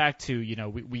that goes back to,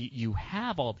 you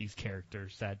have all these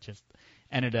characters that just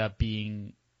ended up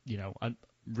being,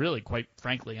 really, quite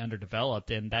frankly,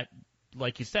 underdeveloped, and that,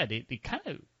 like you said, it kind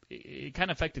of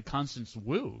affected Constance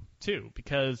Wu too,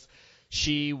 because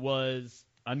she was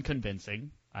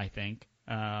unconvincing, I think,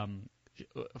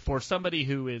 for somebody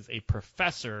who is a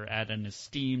professor at an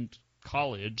esteemed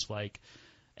college like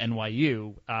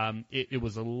NYU. It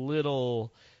was a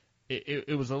little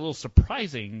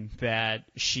surprising that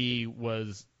she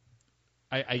was,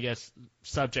 I guess,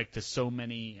 subject to so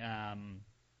many.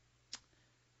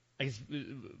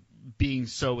 Being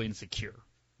so insecure.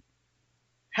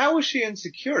 How was she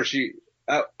insecure?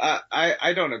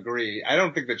 I don't agree. I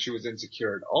don't think that she was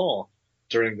insecure at all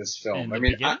during this film.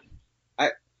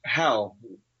 How?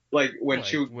 Like when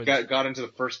she got into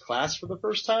the first class for the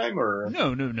first time, or?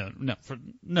 No.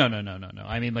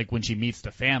 I mean, like when she meets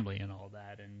the family and all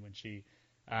that, and when she,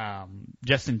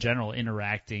 just in general,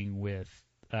 interacting with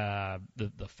the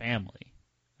family.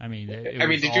 I mean,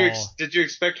 did you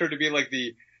expect her to be like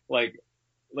the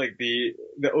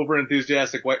over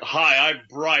enthusiastic white? Hi, I'm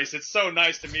Bryce. It's so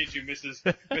nice to meet you,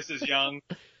 Mrs. Young.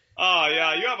 Oh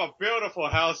yeah, you have a beautiful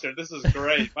house here. This is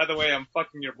great. By the way, I'm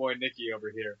fucking your boy Nikki over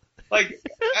here. Like,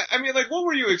 I mean, like, what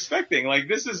were you expecting? Like,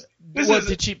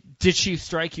 did she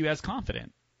strike you as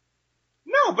confident?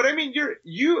 No, but I mean,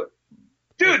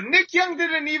 dude, Nick Young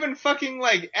didn't even fucking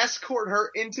like escort her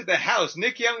into the house.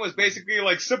 Nick Young was basically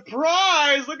like,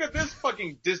 surprise! Look at this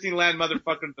fucking Disneyland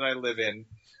motherfucker that I live in.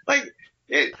 Like,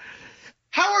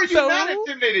 how are you not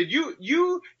intimidated?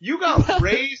 You got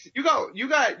raised, you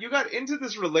got into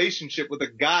this relationship with a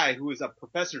guy who is a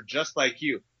professor just like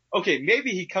you. Okay,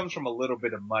 maybe he comes from a little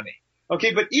bit of money.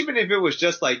 Okay, but even if it was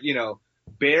just like,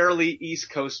 barely East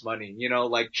Coast money,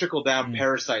 like trickle down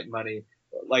parasite money,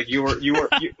 like you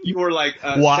were like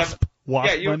wasp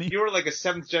money. You were like a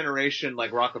seventh generation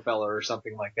like Rockefeller or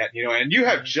something like that, and you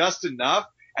have just enough,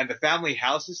 and the family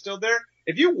house is still there.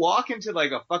 If you walk into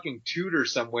like a fucking Tudor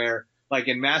somewhere, like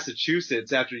in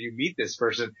Massachusetts, after you meet this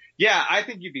person, yeah, I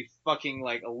think you'd be fucking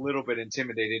like a little bit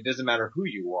intimidated. It doesn't matter who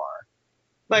you are.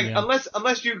 Like,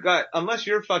 unless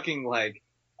you're fucking like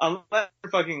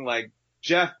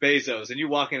Jeff Bezos and you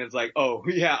walk in and it's like, oh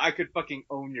yeah, I could fucking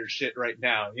own your shit right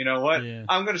now. You know what? Yeah.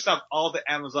 I'm gonna stop all the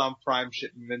Amazon Prime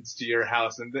shipments to your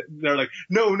house. And they're like,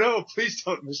 no, please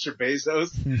don't, Mr.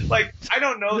 Bezos. Like, I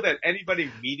don't know that anybody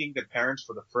meeting the parents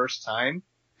for the first time,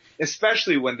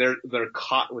 especially when they're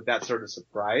caught with that sort of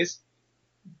surprise,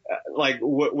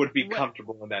 would be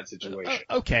comfortable in that situation.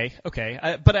 Okay.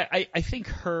 But I think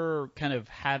her kind of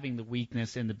having the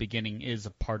weakness in the beginning is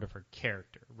a part of her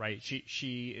character, right?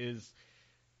 She is,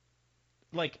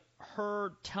 like,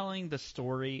 her telling the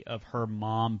story of her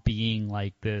mom being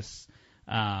like this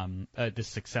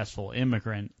successful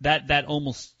immigrant, that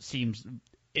almost seems,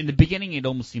 in the beginning, it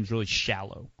almost seems really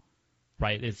shallow,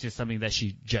 right? It's just something that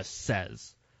she just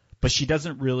says, but she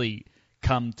doesn't really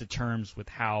come to terms with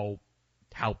how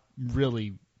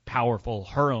really powerful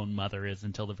her own mother is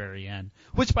until the very end.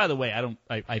 Which, by the way,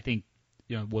 I think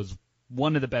was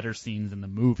one of the better scenes in the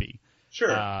movie.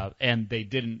 Sure. And they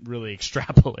didn't really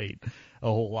extrapolate a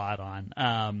whole lot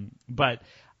on. But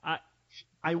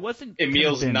I wasn't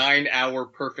Emil's convinced. 9-hour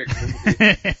perfect movie.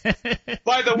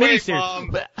 By the way,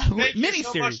 Mom, thank you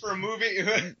so much for a movie.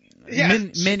 Yeah.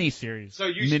 Miniseries.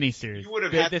 So miniseries. You would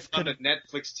have had this on the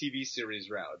Netflix TV series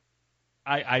route.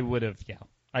 I would have, yeah.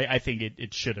 I think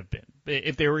it should have been.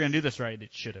 If they were going to do this right, it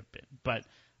should have been. But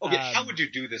okay, how would you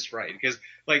do this right? Because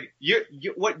like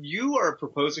what you are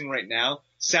proposing right now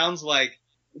sounds like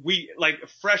we like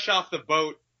fresh off the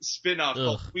boat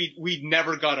spin-off. We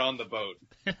never got on the boat.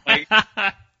 Like,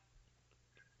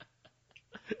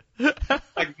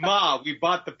 like Ma, we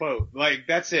bought the boat. Like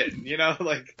that's it.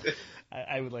 Like.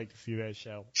 I would like to see that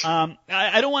show.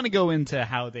 I don't want to go into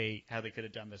how they could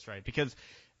have done this right, because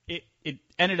it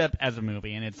ended up as a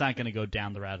movie, and it's not going to go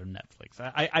down the route of Netflix.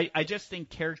 I just think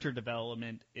character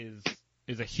development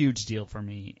is a huge deal for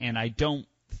me, and I don't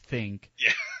think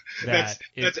that's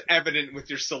evident with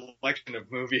your selection of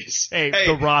movies. Hey,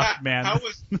 The Rock, man.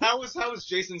 How was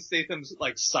Jason Statham's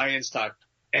like science talk?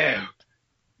 Oh,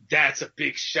 that's a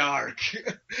big shark.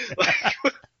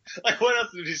 Like what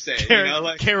else did he say?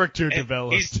 Character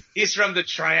development. He's from the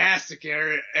Triassic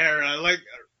era. Like,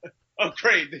 oh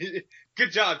great.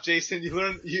 Good job, Jason. You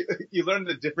learned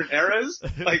the different eras.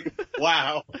 Like,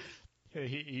 wow.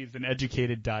 He's an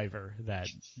educated diver, that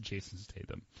Jason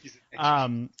Statham.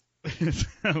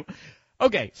 So,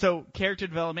 okay, so character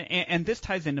development, and this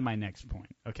ties into my next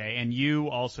point, okay? And you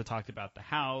also talked about the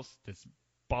house, this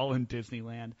ball in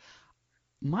Disneyland.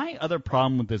 My other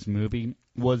problem with this movie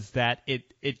was that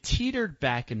it teetered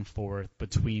back and forth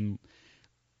between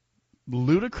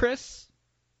ludicrous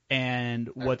and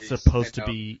what's supposed to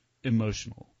be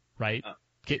emotional, right?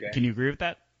 Okay. Can you agree with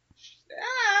that?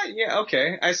 Yeah,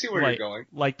 okay. I see where you're going.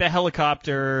 Like the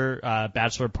helicopter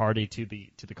bachelor party to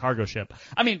the cargo ship.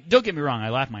 I mean, don't get me wrong, I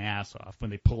laughed my ass off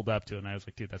when they pulled up to it, and I was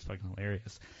like, dude, that's fucking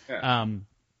hilarious. Yeah.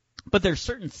 But there's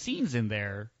certain scenes in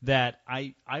there that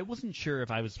I wasn't sure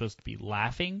if I was supposed to be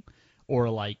laughing or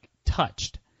like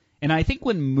touched. And I think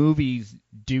when movies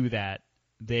do that,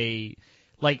 they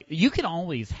like you can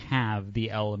always have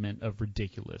the element of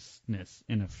ridiculousness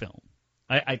in a film.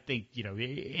 I think, you know,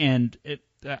 and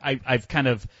I've kind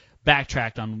of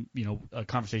backtracked on, you know, a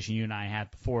conversation you and I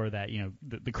had before that, you know,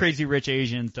 the crazy rich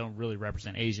Asians don't really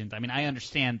represent Asians. I mean, I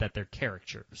understand that they're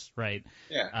characters, right?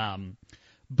 Yeah.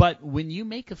 But when you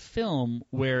make a film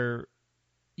where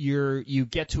you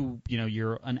get to, you know,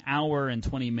 you're an hour and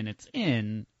 20 minutes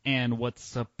in, and what's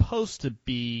supposed to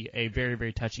be a very,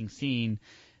 very touching scene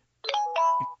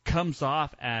comes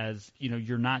off as, you know,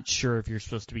 you're not sure if you're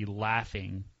supposed to be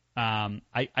laughing.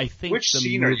 I think which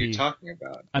scene are you talking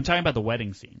about? I'm talking about the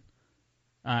wedding scene.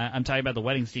 I'm talking about the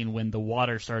wedding scene when the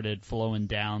water started flowing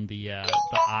down the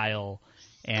aisle,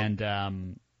 and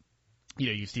you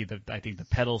know, you see I think the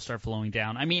petals start flowing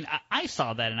down. I mean, I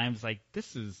saw that and I was like,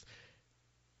 this is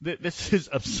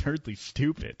absurdly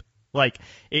stupid. Like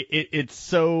it's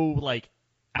so like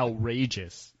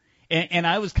outrageous, and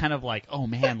I was kind of like, oh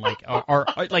man, like are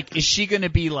like is she gonna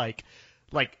be like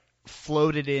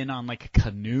floated in on like a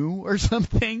canoe or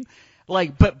something?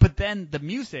 Like, but then the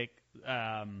music,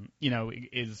 you know,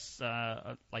 is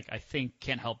like I think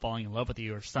Can't Help Falling in Love with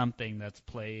You or something that's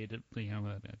played, you know,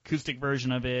 an acoustic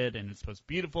version of it, and it's supposed to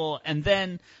be beautiful. And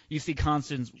then you see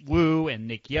Constance Wu and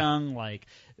Nick Young, like,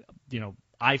 you know,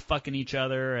 eye fucking each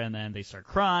other, and then they start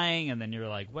crying, and then you're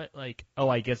like, what? Like, oh,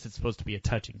 I guess it's supposed to be a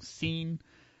touching scene.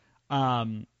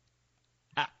 I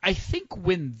think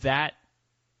when that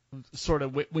sort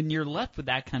of when you're left with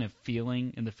that kind of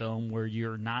feeling in the film where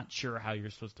you're not sure how you're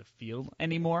supposed to feel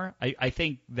anymore, I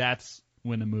think that's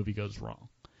when the movie goes wrong.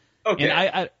 Okay.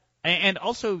 And and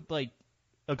also like,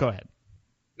 oh, go ahead.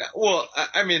 Well,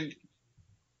 I mean,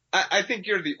 I think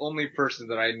you're the only person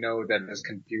that I know that is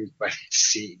confused by the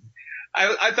scene.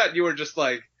 I thought you were just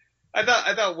like, I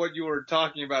thought what you were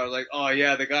talking about was like, oh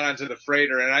yeah, they got onto the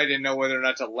freighter and I didn't know whether or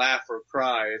not to laugh or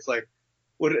cry. It's like,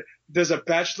 does a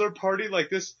bachelor party like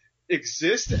this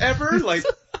exist ever? Like,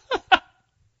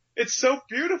 it's so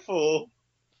beautiful.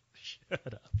 Shut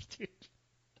up, dude.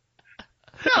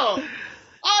 No,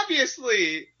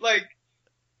 obviously, like,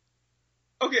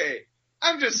 okay,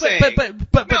 I'm just saying.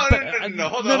 But no,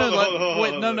 hold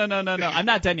on. No. I'm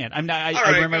not done yet.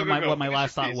 I remember what my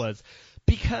last thought was.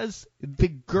 Because the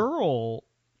girl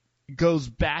goes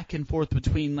back and forth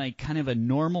between like kind of a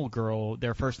normal girl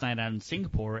their first night out in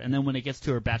Singapore, and then when it gets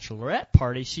to her bachelorette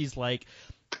party, she's like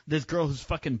this girl who's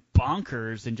fucking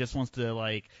bonkers and just wants to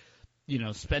like, you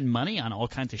know, spend money on all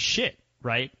kinds of shit,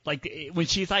 right? Like when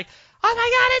she's like, oh my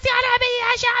god, it's gonna be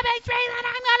a shopping spree and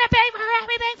I'm gonna pay for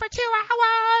everything for 2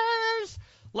 hours.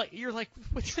 Like you're like,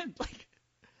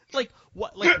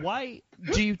 what? Like, why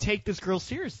do you take this girl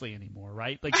seriously anymore,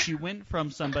 right? Like, she went from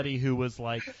somebody who was,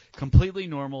 like, completely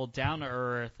normal, down to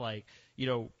earth, like, you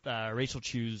know, Rachel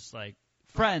Chu's, like,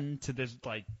 friend to this,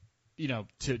 like, you know,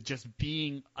 to just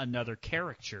being another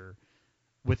character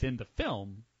within the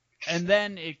film. And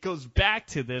then it goes back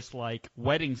to this, like,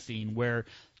 wedding scene where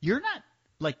you're not,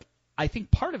 like, I think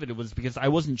part of it was because I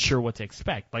wasn't sure what to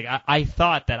expect. Like, I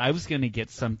thought that I was going to get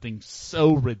something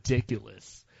so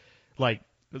ridiculous, like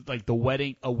a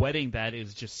wedding that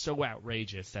is just so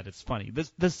outrageous that it's funny.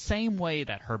 The same way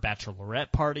that her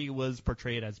bachelorette party was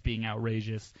portrayed as being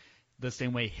outrageous, the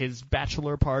same way his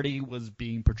bachelor party was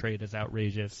being portrayed as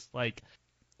outrageous. Like,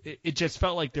 it just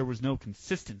felt like there was no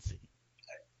consistency.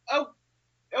 Oh,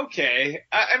 okay.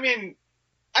 I mean,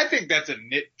 I think that's a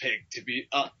nitpick, to be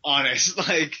honest.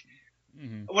 Like,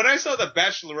 when I saw the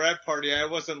bachelorette party, I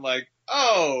wasn't like,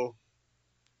 oh,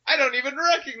 I don't even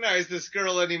recognize this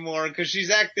girl anymore because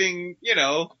she's acting, you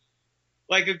know,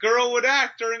 like a girl would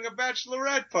act during a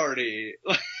bachelorette party.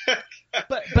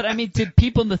 but I mean, did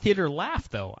people in the theater laugh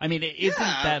though? I mean, isn't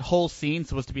that whole scene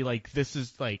supposed to be like, this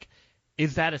is like,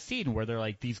 is that a scene where they're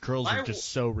like, these girls are just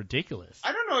so ridiculous?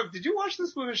 I don't know. Did you watch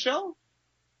this with Michelle?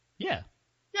 Yeah.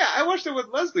 Yeah, I watched it with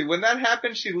Leslie. When that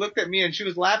happened, she looked at me and she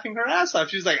was laughing her ass off.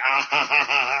 She was like, ah, ha, ha,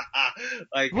 ha, ha.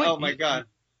 Like, Wait, oh my God.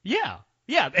 Yeah.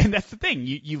 Yeah, and that's the thing.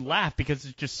 You laugh because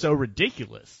it's just so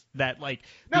ridiculous that like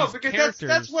No, these because characters...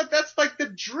 that's like the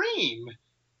dream.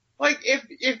 Like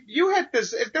if you had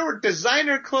this, if there were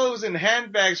designer clothes and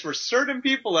handbags for certain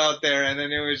people out there, and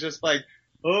then it was just like,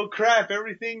 oh crap,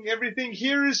 everything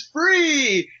here is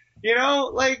free,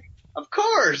 like, of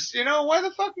course, why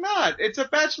the fuck not? It's a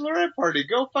bachelorette party,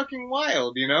 go fucking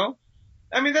wild,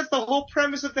 I mean, that's the whole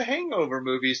premise of the Hangover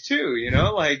movies too,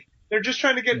 like, they're just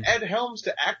trying to get Ed Helms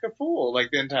to act a fool, like,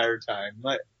 the entire time,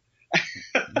 like,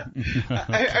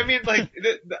 I mean, like,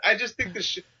 I just think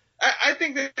I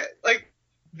think that, like,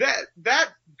 that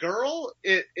girl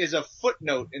is a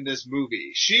footnote in this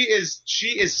movie. She is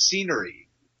scenery.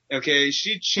 Okay,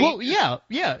 she Well,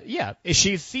 yeah.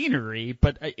 She's scenery,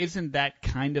 but isn't that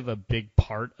kind of a big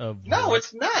part of? No,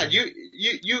 it's not.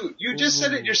 You just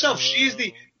said it yourself. She's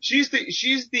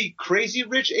the crazy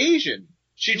rich Asian.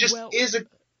 She just is a.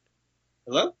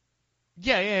 Hello?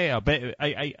 Yeah. But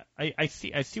I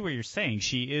see what you're saying.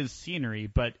 She is scenery,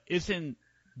 but isn't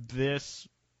this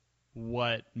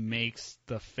what makes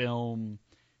the film?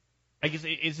 I guess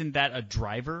isn't that a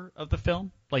driver of the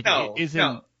film? Like, no.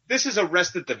 This is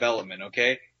Arrested Development,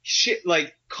 okay? Shit,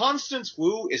 like, Constance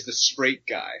Wu is the straight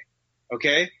guy,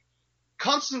 okay?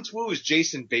 Constance Wu is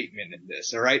Jason Bateman in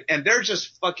this, alright? And they're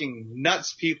just fucking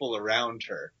nuts people around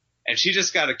her. And she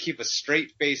just gotta keep a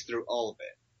straight face through all of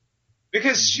it.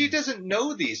 Because she doesn't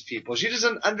know these people. She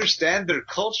doesn't understand their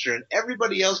culture, and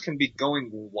everybody else can be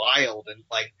going wild and,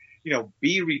 like,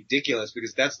 be ridiculous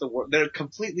because that's the word. They're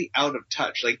completely out of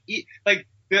touch. Like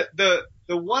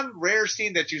the one rare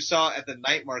scene that you saw at the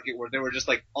night market where they were just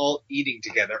like all eating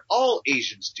together. All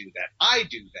Asians do that. I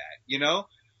do that,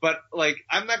 But like,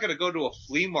 I'm not gonna go to a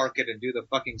flea market and do the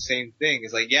fucking same thing.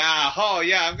 It's like,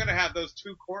 I'm gonna have those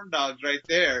 2 corn dogs right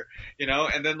there,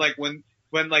 And then like when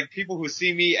like people who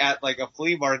see me at like a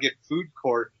flea market food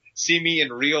court see me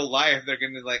in real life, they're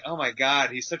gonna be like, oh my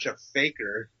God, he's such a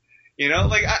faker.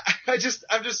 Like I'm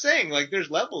just saying, like,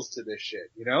 there's levels to this shit,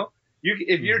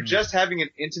 if you're just having an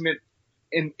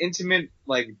intimate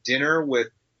like dinner with,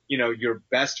 your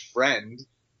best friend,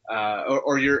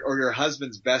 or your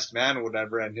husband's best man or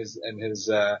whatever, and his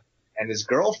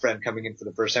girlfriend coming in for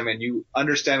the first time, and you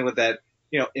understand what that,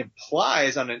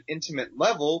 implies on an intimate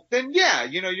level, then yeah,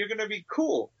 you're going to be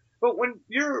cool. But when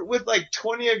you're with like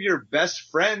 20 of your best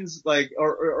friends, like,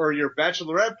 or your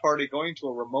bachelorette party going to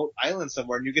a remote island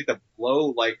somewhere, and you get to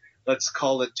blow, like, let's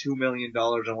call it $2 million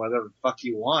on whatever the fuck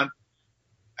you want.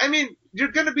 I mean,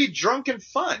 you're gonna be drunk and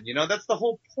fun, that's the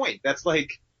whole point. That's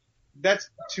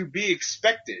to be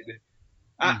expected.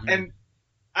 And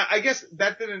I guess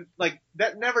that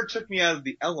that never took me out of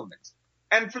the element.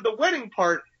 And for the wedding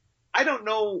part, I don't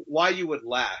know why you would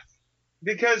laugh.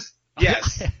 Because,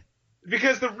 yes.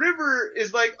 Because the river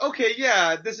is like, okay,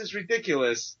 yeah, this is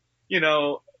ridiculous,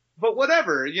 but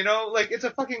whatever, like, it's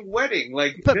a fucking wedding,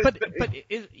 like.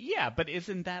 But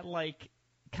isn't that like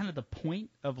kind of the point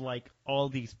of like all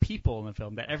these people in the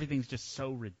film, that everything's just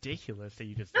so ridiculous that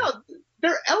you just. No,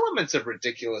 there are elements of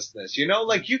ridiculousness,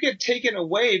 like you get taken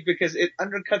away because it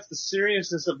undercuts the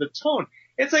seriousness of the tone.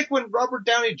 It's like when Robert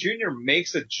Downey Jr.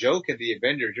 makes a joke in the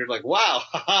Avengers, you're like, wow,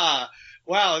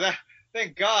 wow,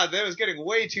 thank God, that was getting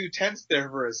way too tense there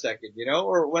for a second,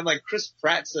 Or when like Chris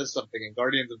Pratt says something in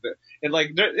Guardians of in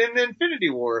the Infinity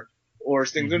War or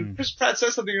things, when Chris Pratt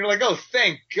says something, you're like, oh,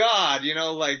 thank God,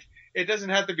 like, it doesn't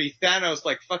have to be Thanos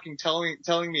like fucking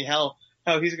telling me how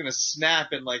he's gonna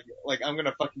snap and like I'm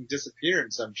gonna fucking disappear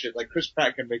and some shit. Like, Chris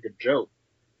Pratt can make a joke.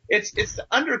 It's to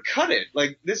undercut it.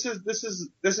 Like, this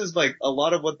is like a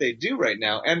lot of what they do right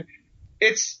now, and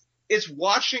it's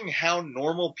watching how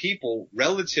normal people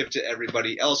relative to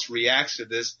everybody else reacts to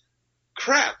this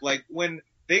crap. Like, when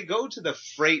they go to the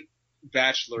freight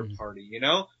bachelor party,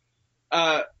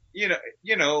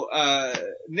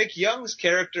 Nick Young's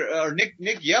character, or Nick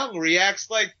Young reacts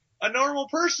like a normal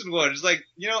person would. It's like,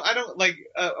 I don't like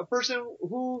a person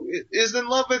who is in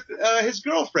love with his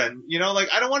girlfriend, like,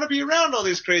 I don't want to be around all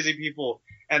these crazy people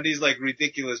and these like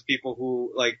ridiculous people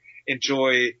who like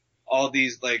enjoy all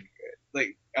these like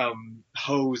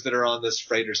hoes that are on this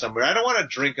freighter somewhere. I don't want to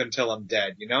drink until I'm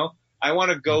dead, I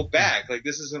want to go back. Like,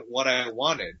 this isn't what I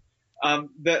wanted.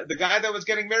 The guy that was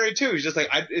getting married too, he's just like,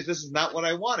 this is not what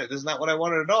I wanted. This is not what I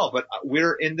wanted at all. But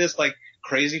we're in this like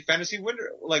crazy fantasy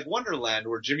wonderland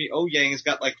where Jimmy O Yang's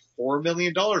got like $4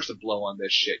 million to blow on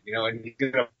this shit, and he's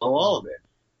gonna blow all of it.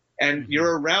 And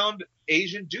you're around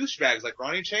Asian douchebags like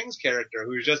Ronnie Chang's character,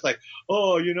 who's just like,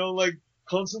 oh, like,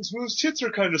 Constance Wu's tits are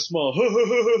kind of small.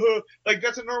 Like,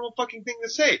 that's a normal fucking thing to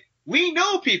say. we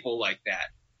know people like that,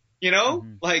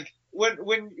 like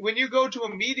when you go to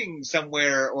a meeting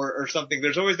somewhere or something,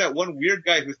 there's always that one weird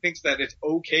guy who thinks that it's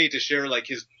okay to share like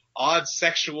his odd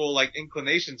sexual like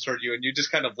inclinations toward you, and you just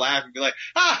kind of laugh and be like,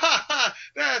 ha ha ha,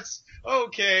 that's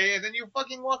okay, and then you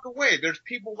fucking walk away. There's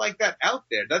people like that out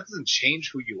there. That doesn't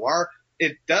change who you are.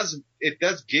 It does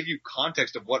give you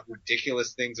context of what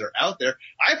ridiculous things are out there.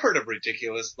 I've heard of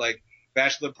ridiculous like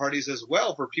bachelor parties as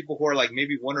well for people who are like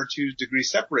maybe 1 or 2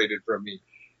 degrees separated from me.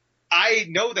 I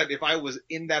know that if I was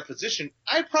in that position,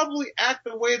 I'd probably act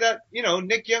the way that,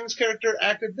 Nick Young's character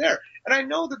acted there. And I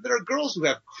know that there are girls who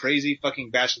have crazy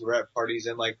fucking bachelorette parties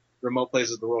in like remote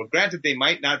places of the world. Granted, they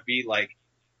might not be like,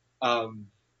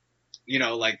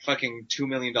 like fucking $2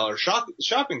 million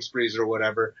shopping sprees or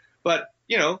whatever. But,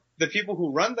 the people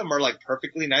who run them are like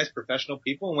perfectly nice professional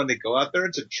people. And when they go out there,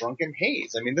 it's a drunken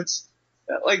haze. I mean, that's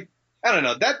like, I don't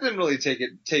know. That didn't really take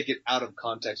it out of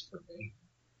context for me.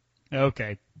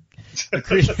 Okay.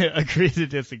 Agree to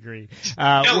disagree.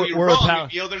 No, you're wrong,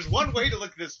 Emil. There's one way to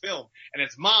look at this film, and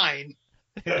it's mine.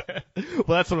 Well,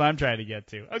 that's what I'm trying to get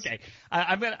to. Okay,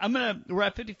 we're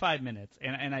at 55 minutes,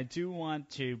 and I do want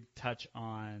to touch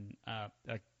on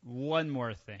one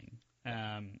more thing,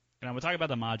 and I'm gonna talk about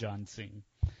the mahjong scene.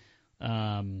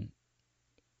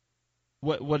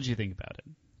 What did you think about it?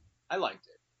 I liked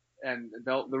it, and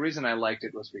the reason I liked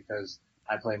it was because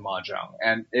I play mahjong,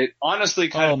 and it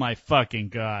honestly Oh my fucking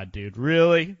god, dude!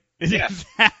 Really? Yeah. Is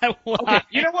that why? Okay,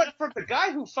 you know what? For the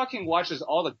guy who fucking watches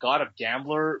all the God of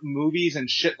Gambler movies and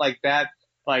shit like that,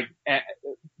 like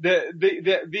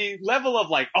the level of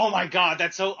like, oh my god,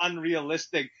 that's so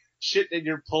unrealistic shit that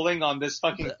you're pulling on this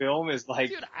fucking film is like,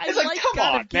 dude, it's like, come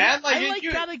on, man! Like, I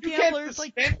God of Gamblers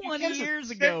like 20 years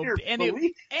ago, and it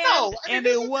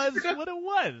was what it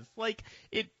was. Like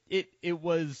it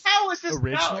was. How is this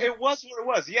original? No, it was what it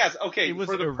was. Yes, okay. It was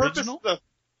for the original.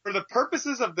 For the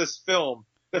purposes of this film,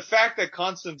 the fact that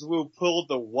Constance Wu pulled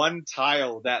the one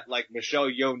tile that like Michelle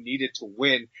Yeoh needed to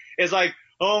win is like,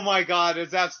 oh my god,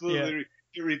 it's absolutely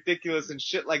ridiculous and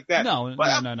shit like that. No. Of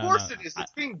course it is.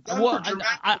 It's being done for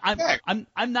dramatic effect.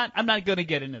 I'm not going to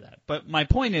get into that. But my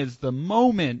point is, the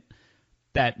moment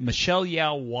that Michelle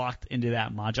Yeoh walked into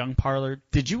that mahjong parlor,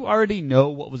 did you already know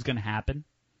what was going to happen?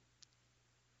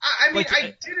 I mean,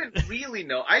 I didn't really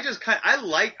know. I just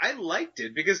I liked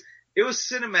it because it was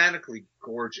cinematically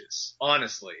gorgeous,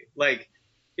 honestly. Like,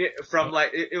 it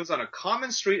was on a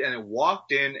common street and it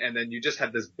walked in, and then you just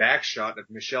had this back shot of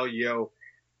Michelle Yeoh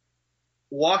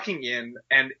walking in,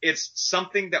 and it's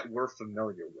something that we're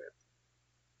familiar with.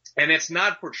 And it's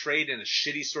not portrayed in a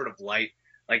shitty sort of light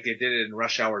like they did it in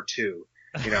Rush Hour 2.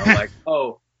 Like,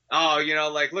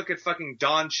 like, look at fucking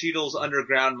Don Cheadle's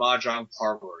underground mahjong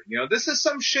parlor. This is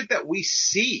some shit that we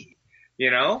see,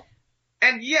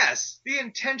 And yes, the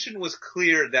intention was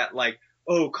clear that like,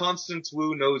 oh, Constance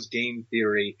Wu knows game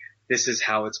theory. This is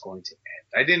how it's going to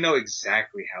end. I didn't know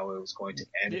exactly how it was going to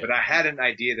end, but I had an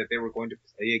idea that they were going to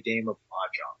play a game of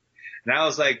mahjong. And I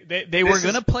was like, they were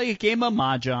going to play a game of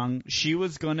mahjong. She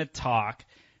was going to talk.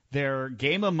 Their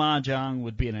game of mahjong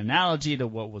would be an analogy to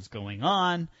what was going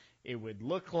on. It would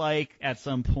look like at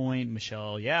some point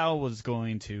Michelle Yeoh was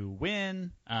going to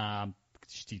win.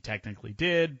 She technically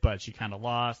did, but she kind of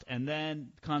lost. And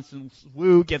then Constance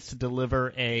Wu gets to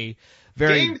deliver a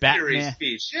very game Batman theory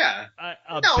speech. Yeah,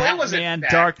 Batman it wasn't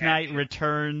Dark Batman. Knight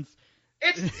Returns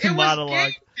it monologue.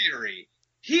 Was game theory.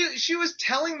 She was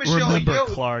telling Michelle Remember, Yeoh,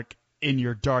 Clark, in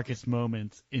your darkest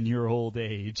moments, in your old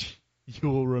age, you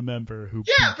will remember who.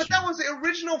 Yeah, but you. that was the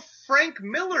original Frank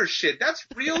Miller shit. That's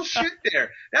real shit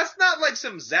there. That's not like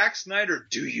some Zack Snyder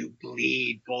 "Do you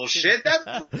bleed" bullshit. That's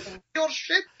real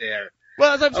shit there.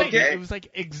 Well, as I'm saying, Okay. it was like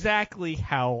exactly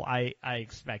how I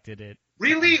expected it.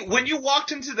 Really? When you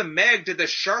walked into the Meg, did the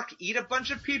shark eat a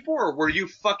bunch of people, or were you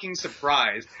fucking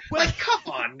surprised? Well, like, come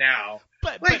on now.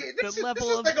 But Like, the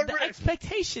level of the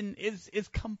expectation is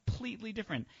completely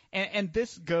different, and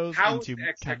this goes How into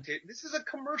this is a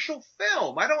commercial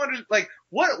film. I don't understand. Like,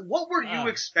 what were you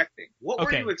expecting? What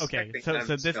were you expecting? So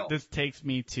this film? this takes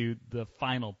me to the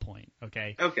final point.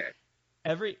 Okay.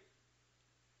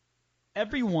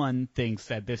 Everyone thinks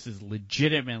that this is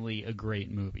legitimately a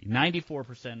great movie.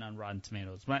 94% on Rotten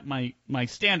Tomatoes. My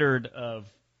standard of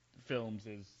films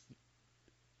is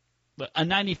a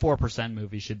 94%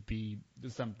 movie should be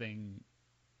something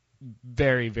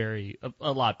very, very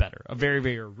a lot better. A very,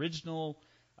 very original,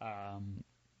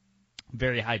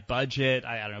 very high budget.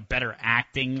 I don't know, better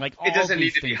acting. Like all it doesn't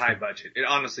need to things be high budget. It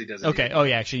honestly doesn't. Okay. Need to Oh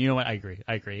yeah. Actually, you know what? I agree.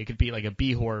 It could be like a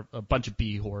bunch of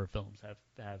B horror films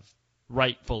have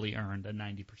rightfully earned a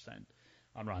 90%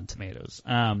 on Rotten Tomatoes.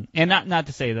 And not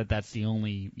to say that that's the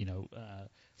only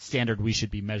standard we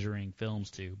should be measuring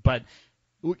films to. But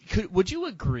would you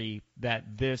agree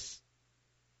that this,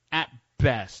 at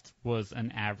best, was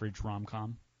an average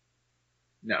rom-com?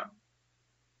 No.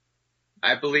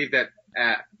 I believe that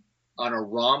on a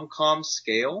rom-com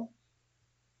scale,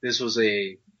 this was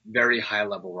a very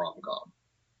high-level rom-com.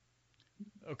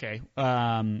 Okay,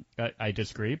 I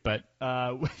disagree, but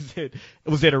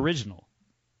was it original?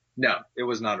 No, it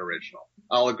was not original.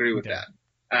 I'll agree with that.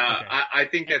 Okay. I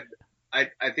think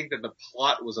that the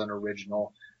plot was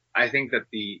unoriginal. I think that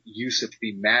the use of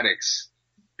thematics,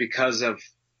 because of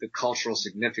the cultural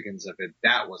significance of it,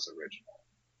 that was original.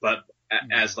 But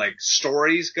as like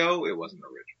stories go, it wasn't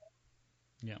original.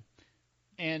 Yeah.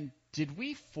 And did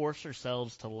we force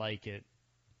ourselves to like it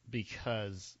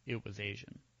because it was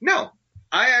Asian? No,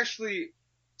 I actually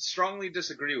strongly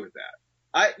disagree with that.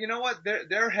 You know what?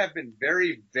 There have been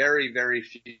very, very, very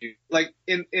few, like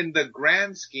in the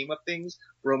grand scheme of things,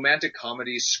 romantic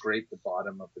comedies scrape the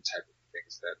bottom of the type of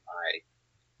things that I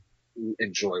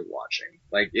enjoy watching.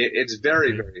 Like it's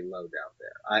very, very low down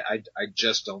there. I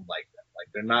just don't like them.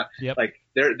 Like they're not, like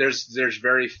there's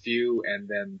very few, and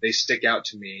then they stick out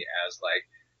to me as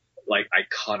like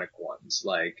iconic ones.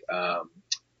 Like,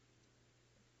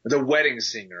 The Wedding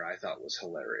Singer I thought was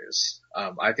hilarious.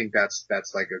 I think that's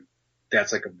like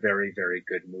a very, very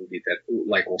good movie that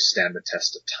like will stand the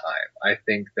test of time. I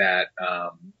think that,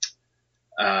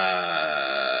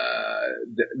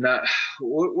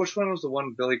 which one was the one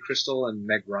with Billy Crystal and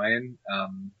Meg Ryan?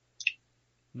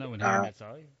 No, When Harry Met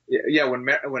Sally? Yeah,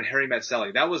 when Harry Met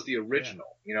Sally. That was the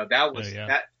original. Yeah. You know, that was,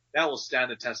 that will stand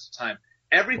the test of time.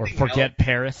 Everything or Forget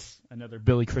Paris, another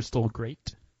Billy Crystal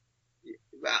great.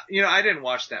 You know, I didn't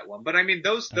watch that one, but I mean,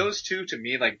 those two to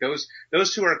me, like those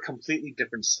two are completely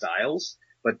different styles,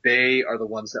 but they are the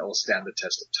ones that will stand the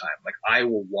test of time. Like I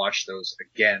will watch those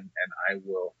again and I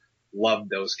will love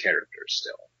those characters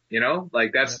still, you know,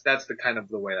 like that's the kind of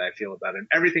the way that I feel about it. And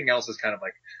everything else is kind of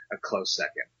like a close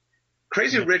second.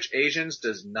 Crazy Rich Asians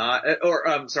does not,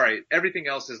 everything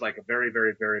else is like a very,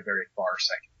 very, very, very far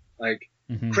second. Like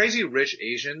Crazy Rich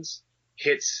Asians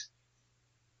hits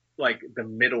like the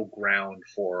middle ground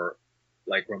for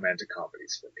like romantic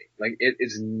comedies for me. Like it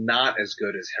is not as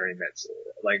good as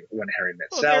When Harry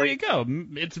Met Sally. There you go.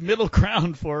 It's middle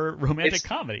ground for romantic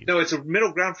comedy. No, it's a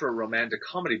middle ground for a romantic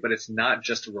comedy, but it's not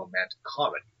just a romantic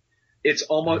comedy. It's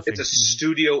almost, it's a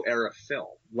studio era film.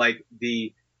 Like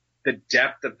the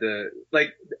depth of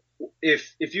like,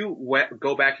 if you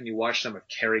go back and you watch some of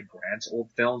Cary Grant's old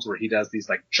films where he does these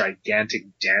like gigantic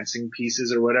dancing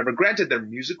pieces or whatever, granted they're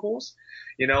musicals,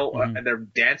 you know, and they're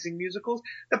dancing musicals,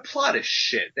 the plot is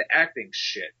shit, the acting's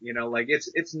shit, you know, like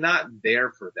it's not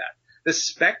there for that. The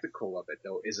spectacle of it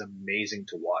though is amazing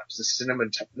to watch. The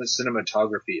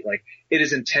cinematography, like it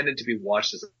is intended to be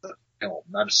watched as a film,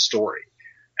 not a story.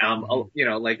 You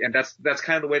know, like, and that's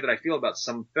kind of the way that I feel about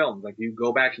some films. Like you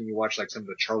go back and you watch like some of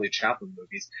the Charlie Chaplin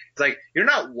movies. It's like, you're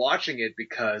not watching it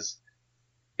because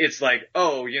it's like,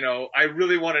 oh, you know, I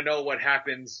really want to know what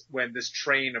happens when this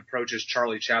train approaches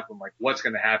Charlie Chaplin. Like what's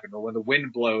going to happen? Or when the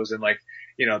wind blows and like,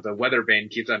 you know, the weather vane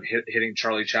keeps on hitting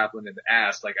Charlie Chaplin in the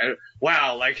ass. Like,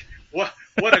 wow, like what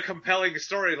a compelling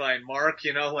storyline, Mark,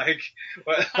 you know, like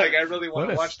I really want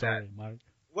to watch that. Mark.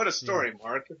 What a story,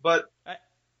 Mark. But,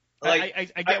 I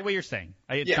get what you're saying.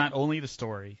 It's not only the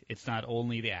story. It's not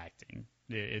only the acting.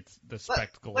 It's the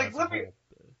spectacle as a whole.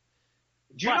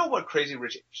 Do you know what Crazy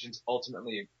Rich Asians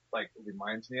ultimately like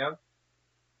reminds me of?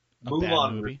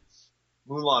 Moulin Rouge.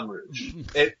 Moulin Rouge.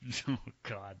 Oh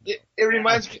God. No. It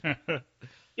reminds me.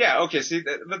 Yeah. Okay. See,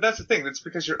 that's the thing. That's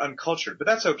because you're uncultured, but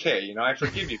that's okay. You know, I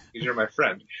forgive you because you're my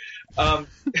friend.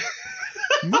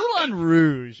 Moulin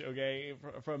Rouge, okay,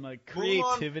 from a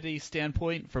creativity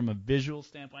standpoint, from a visual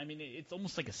standpoint, I mean, it's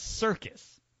almost like a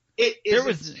circus. It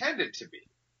is intended to be.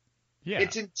 Yeah.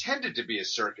 It's intended to be a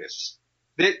circus.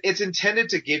 It's intended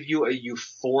to give you a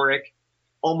euphoric,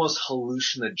 almost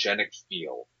hallucinogenic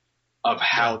feel of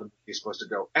how the movie is supposed to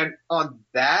go. And on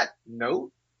that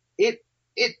note, it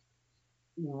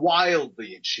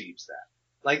wildly achieves that.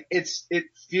 Like the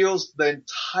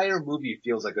entire movie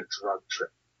feels like a drug trip.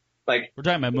 Like we're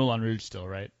talking about Moulin Rouge still,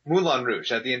 right? Moulin Rouge.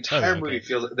 That the entire movie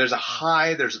feels there's a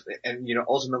high, and you know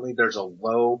ultimately there's a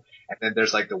low, and then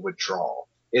there's like the withdrawal.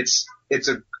 I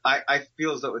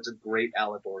feel as though it's a great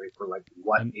allegory for like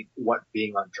what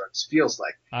being on drugs feels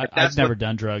like. I've never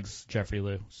done drugs, Jeffrey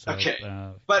Liu. So, okay,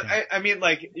 but yeah. I mean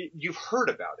like you've heard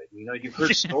about it, you know, you've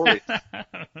heard stories.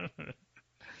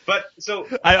 But so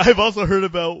I've also heard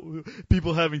about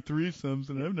people having threesomes,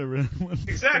 and I've never had one.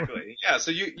 Exactly. Yeah. So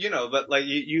you know, but like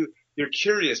you're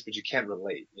curious, but you can't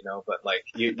relate, you know. But like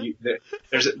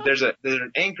there's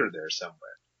an anchor there somewhere.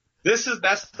 That's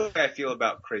the way I feel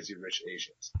about Crazy Rich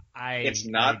Asians. I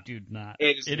do not.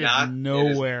 It is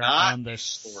nowhere on the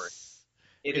story.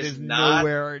 It is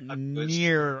nowhere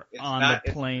near on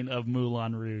the plane of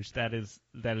Moulin Rouge. That is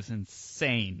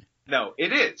insane. No,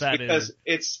 it is because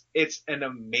it's an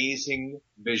amazing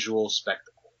visual spectacle.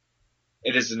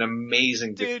 It is an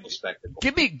amazing visual spectacle.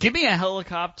 Give me a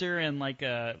helicopter and like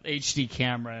a HD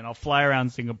camera, and I'll fly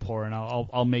around Singapore, and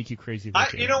I'll make you crazy.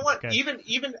 You know what? Okay? Even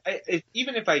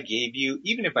if I gave you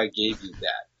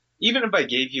that, even if I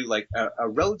gave you like a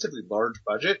relatively large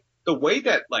budget, the way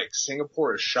that like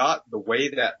Singapore is shot, the way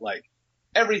that like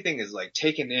everything is like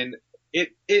taken in,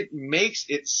 it makes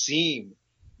it seem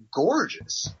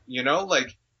gorgeous. You know,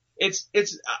 like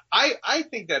I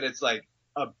think that it's like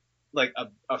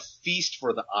a feast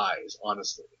for the eyes,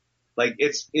 honestly. Like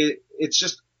it's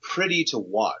just pretty to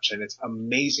watch, and it's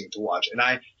amazing to watch, and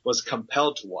I was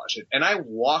compelled to watch it. And I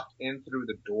walked in through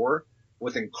the door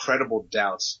with incredible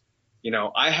doubts. You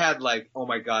know, I had like, oh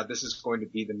my God, this is going to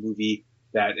be the movie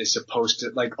that is supposed to,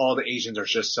 like, all the Asians are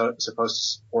just supposed to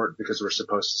support because we're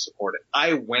supposed to support it.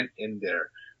 I went in there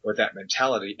with that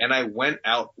mentality, and I went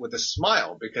out with a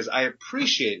smile because I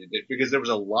appreciated it, because there was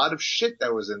a lot of shit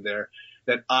that was in there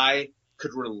that I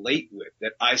could relate with,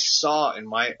 that I saw in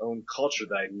my own culture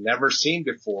that I'd never seen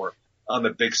before on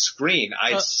the big screen.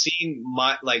 I'd seen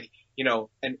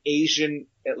an Asian,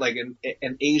 like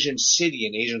an Asian city,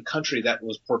 an Asian country that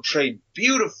was portrayed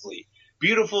beautifully.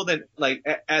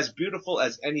 As beautiful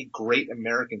as any great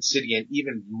American city, and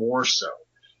even more so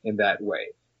in that way.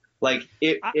 Like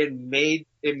it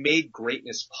made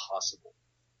greatness possible.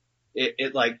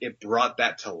 It brought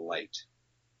that to light.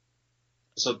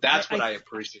 So that's what I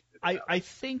appreciate. I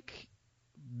think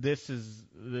this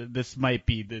might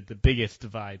be the biggest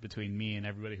divide between me and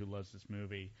everybody who loves this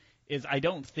movie, is I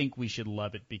don't think we should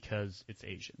love it because it's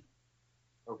Asian.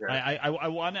 Okay. I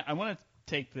want to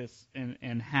take this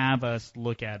and have us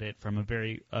look at it from a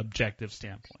very objective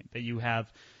standpoint, that you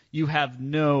have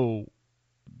no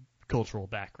cultural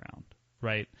background,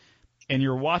 right? And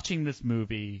you're watching this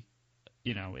movie,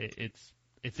 you know,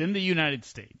 it's in the United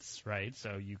States, right?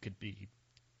 So you could be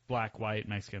black, white,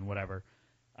 Mexican, whatever.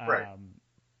 Right.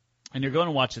 And you're going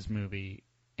to watch this movie,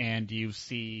 and you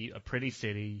see a pretty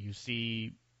city, you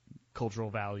see cultural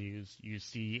values, you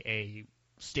see a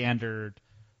standard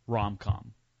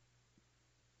rom-com.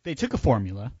 They took a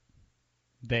formula,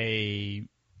 they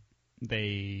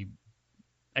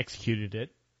executed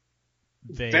it.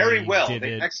 Very well.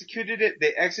 They executed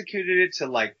it to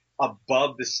like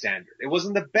above the standard. It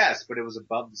wasn't the best, but it was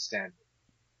above the standard.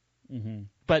 Mm-hmm.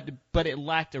 But it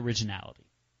lacked originality.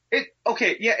 It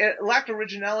lacked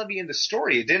originality in the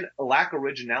story. It didn't lack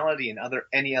originality in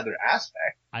any other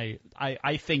aspect.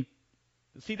 I think,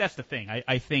 see, that's the thing.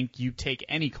 I think you take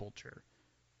any culture,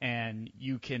 and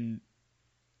you can,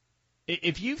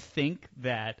 if you think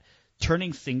that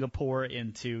turning Singapore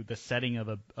into the setting of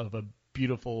a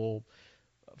beautiful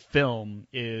film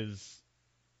is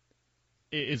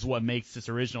what makes this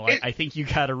original. I think you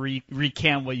got to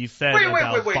recant what you said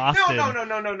about Boston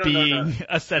no, being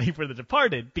a setting for The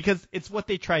Departed, because it's what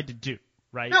they tried to do,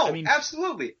 right? No,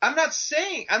 absolutely. I'm not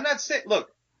saying.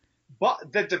 Look,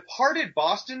 The Departed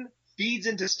Boston feeds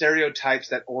into stereotypes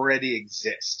that already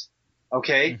exist.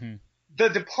 Okay, The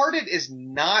Departed is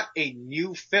not a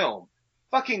new film.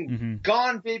 Fucking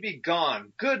Gone Baby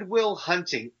Gone, Good Will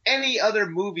Hunting, any other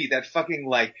movie that fucking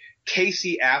like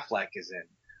Casey Affleck is in.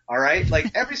 All right,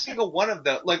 like every single one of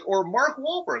the or Mark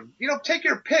Wahlberg. You know, take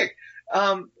your pick.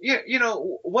 You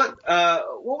know what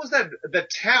was that? The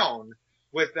Town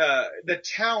with Ben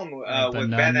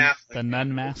Affleck. The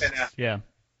Nun Mask.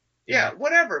 Yeah,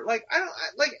 whatever. Like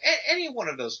any one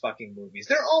of those fucking movies.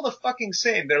 They're all the fucking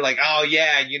same. They're like, oh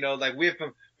yeah, you know, like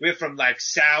we're from like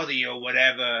Saudi or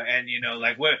whatever, and you know,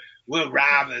 like we're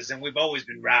robbers, and we've always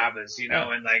been robbers, you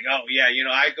know, and like, oh yeah, you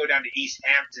know, I go down to East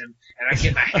Hampton and I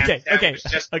get my ham sandwich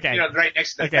just you know, right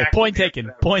next to the factory.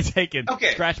 Point taken.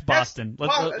 Okay. Scratch Boston.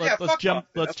 Let's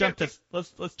jump to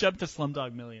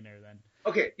Slumdog Millionaire then.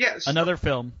 Okay, yeah. Another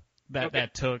film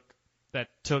that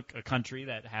took a country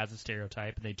that has a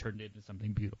stereotype and they turned it into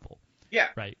something beautiful. Yeah.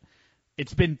 Right.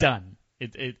 It's been done.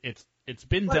 It's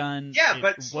been done. Yeah,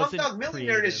 but Slumdog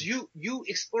Millionaire is you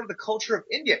explore the culture of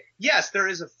India. Yes, there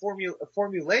is a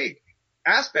formulaic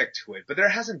aspect to it, but there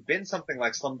hasn't been something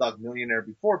like Slumdog Millionaire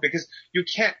before, because you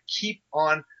can't keep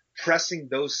on pressing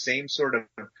those same sort of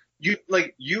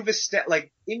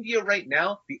India right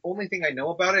now. The only thing I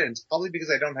know about it, and it's probably because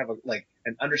I don't have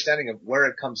an understanding of where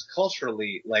it comes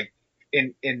culturally, like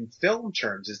in film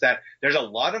terms, is that there's a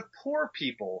lot of poor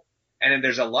people. And then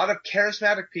there's a lot of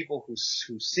charismatic people who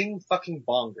sing fucking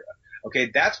Bhangra.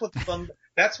 Okay, that's what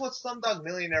That's what Slumdog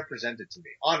Millionaire presented to me,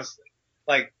 honestly.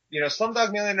 Like,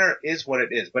 Slumdog Millionaire is what it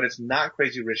is, but it's not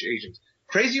Crazy Rich Asians.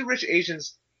 Crazy Rich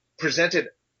Asians presented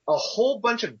a whole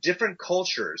bunch of different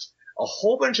cultures, a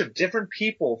whole bunch of different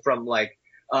people from like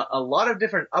a lot of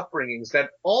different upbringings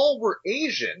that all were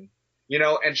Asian,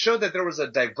 and showed that there was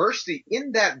a diversity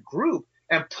in that group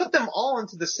and put them all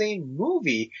into the same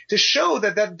movie to show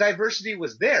that that diversity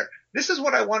was there. This is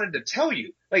what I wanted to tell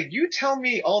you. Like, you tell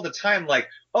me all the time, like,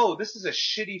 oh, this is a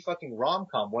shitty fucking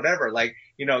rom-com, whatever. Like,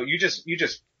 you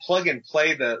just plug and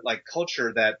play the, like,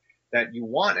 culture that you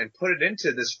want and put it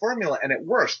into this formula and it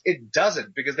works. It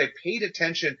doesn't, because they paid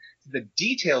attention to the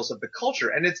details of the culture.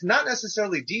 And it's not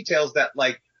necessarily details that,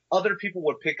 like, other people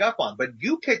would pick up on, but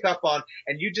you pick up on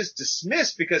and you just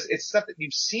dismiss because it's stuff that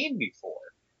you've seen before.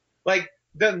 Like,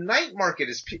 the night market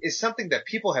is something that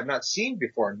people have not seen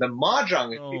before. The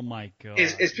mahjong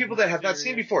is people that have not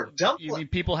seen before. You mean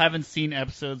people haven't seen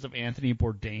episodes of Anthony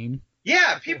Bourdain?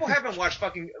 Yeah, people haven't watched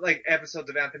fucking like episodes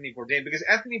of Anthony Bourdain because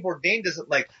Anthony Bourdain doesn't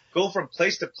like go from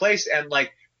place to place and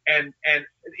like and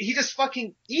he just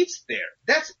fucking eats there.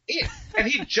 That's it. And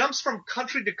he jumps from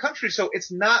country to country, so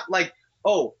it's not like,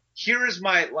 oh, here is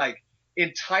my like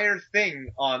entire thing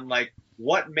on like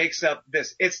what makes up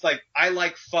this. It's like, I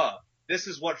like pho. This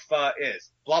is what pho is.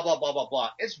 Blah, blah, blah, blah,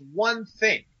 blah. It's one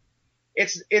thing.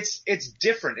 It's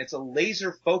different. It's a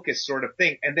laser focused sort of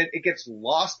thing. And then it gets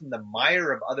lost in the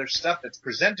mire of other stuff that's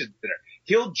presented there.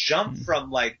 He'll jump from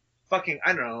like fucking,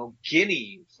 I don't know,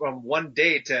 Guinea from one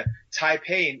day to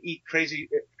Taipei and eat crazy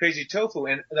tofu.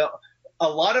 And a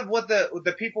lot of what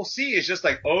the people see is just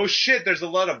like, oh shit, there's a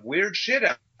lot of weird shit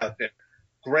out there.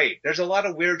 Great. There's a lot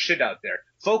of weird shit out there.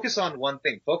 Focus on one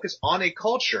thing. Focus on a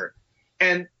culture.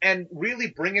 And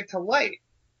really bring it to light.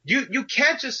 You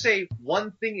can't just say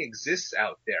one thing exists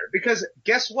out there, because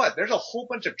guess what? There's a whole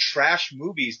bunch of trash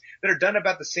movies that are done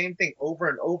about the same thing over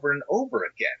and over and over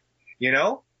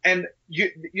again, And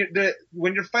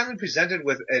when you're finally presented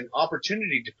with an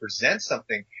opportunity to present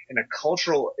something in a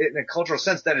cultural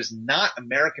sense that is not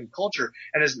American culture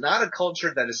and is not a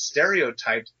culture that is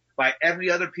stereotyped by every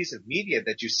other piece of media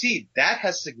that you see, that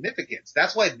has significance.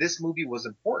 That's why this movie was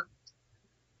important.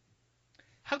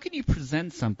 How can you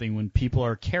present something when people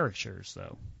are caricatures,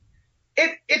 though?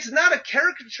 It's not a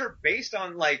caricature based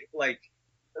on like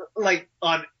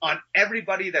on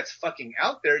everybody that's fucking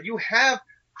out there. You have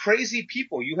crazy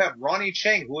people. You have Ronnie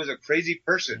Chang, who is a crazy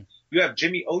person. You have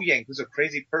Jimmy O Yang, who's a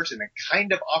crazy person, and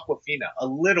kind of Awkwafina, a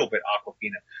little bit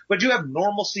Awkwafina. But you have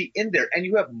normalcy in there, and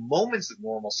you have moments of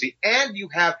normalcy, and you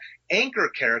have anchor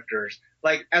characters.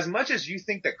 Like, as much as you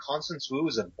think that Constance Wu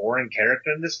is a boring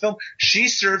character in this film, she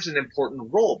serves an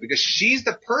important role because she's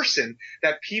the person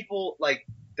that people, like,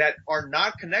 that are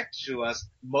not connected to us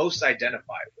most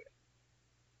identify with.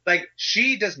 Like,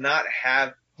 she does not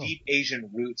have deep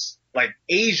Asian roots, like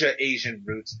Asian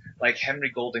roots, like Henry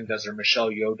Golding does or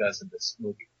Michelle Yeoh does in this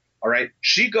movie. All right?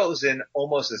 She goes in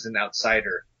almost as an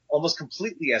outsider, almost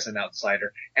completely as an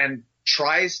outsider, and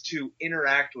tries to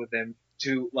interact with them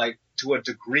to a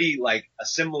degree, like,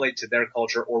 assimilate to their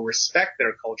culture or respect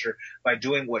their culture by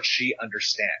doing what she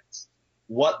understands,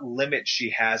 what limit she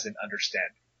has in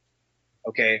understanding.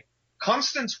 Okay?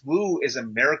 Constance Wu is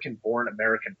American-born,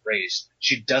 American-raised.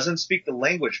 She doesn't speak the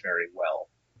language very well,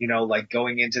 like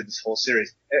going into this whole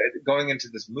series, going into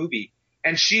this movie.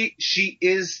 And she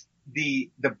is the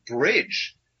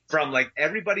bridge from, like,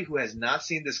 everybody who has not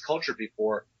seen this culture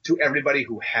before to everybody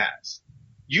who has.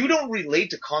 You don't relate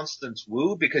to Constance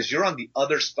Wu because you're on the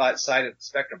other side of the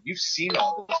spectrum. You've seen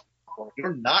all this before.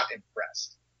 You're not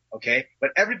impressed, okay?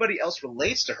 But everybody else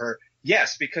relates to her,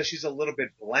 yes, because she's a little bit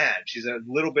bland. She's a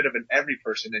little bit of an every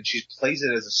person, and she plays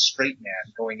it as a straight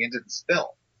man going into this film.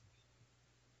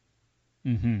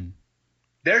 Mm-hmm.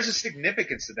 There's a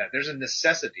significance to that. There's a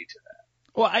necessity to that.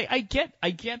 Well, I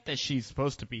get that she's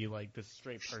supposed to be like this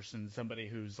straight person, somebody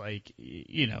who's like,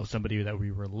 somebody that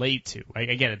we relate to. I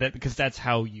get it, because that's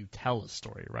how you tell a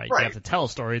story, right? You have to tell a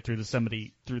story through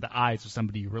the eyes of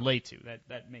somebody you relate to.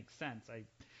 That makes sense.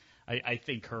 I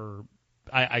think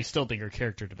I still think her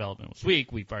character development was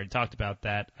weak. We've already talked about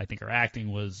that. I think her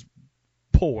acting was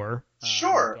poor.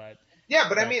 Sure. I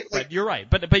mean, like, but you're right.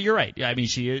 But you're right. Yeah, I mean,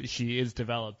 she is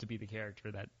developed to be the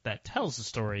character that tells the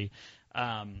story.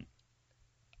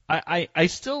 I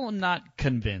still am not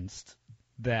convinced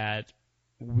that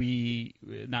Crazy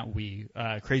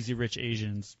Rich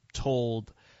Asians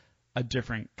told a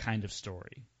different kind of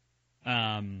story.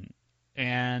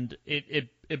 And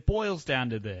it boils down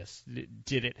to this.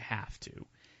 Did it have to?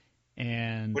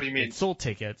 And what do you mean? It sold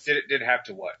tickets. Did it have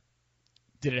to what?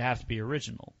 Did it have to be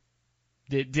original?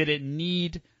 Did it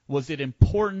need was it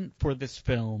important for this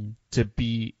film to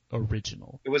be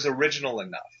original? It was original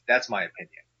enough. That's my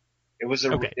opinion. It was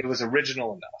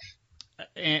original enough.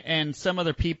 And some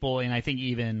other people, and I think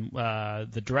even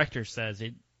the director says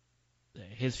it.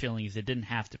 His feeling is it didn't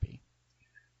have to be.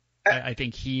 I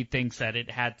think he thinks that it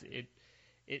had to,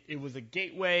 it was a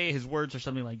gateway. His words are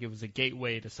something like it was a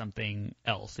gateway to something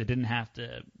else. It didn't have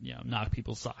to, knock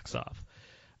people's socks off.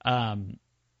 And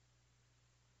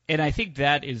I think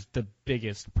that is the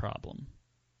biggest problem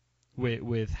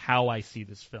with how I see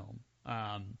this film.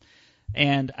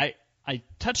 And I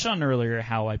touched on earlier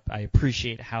how I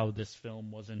appreciate how this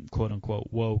film wasn't quote unquote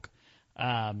woke.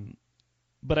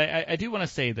 But I do want to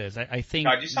say this. I think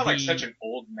God, you sound like such an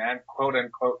old man, quote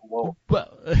unquote woke.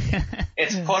 Well,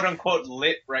 it's quote unquote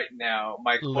lit right now.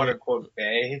 My quote unquote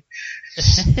bae.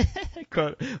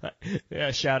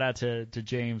 Shout out to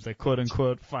James, the quote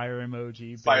unquote fire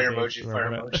emoji. Fire emoji.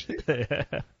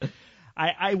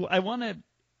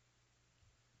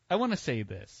 I want to say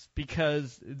this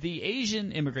because the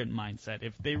Asian immigrant mindset,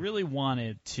 if they really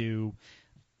wanted to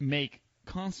make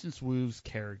Constance Wu's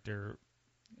character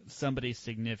somebody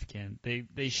significant,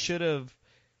 they should have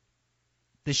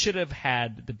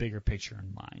had the bigger picture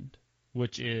in mind,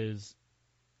 which is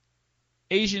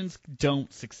Asians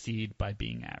don't succeed by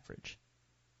being average.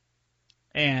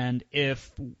 And if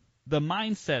the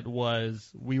mindset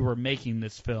was we were making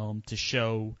this film to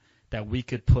show that we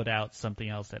could put out something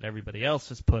else that everybody else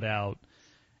has put out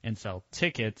and sell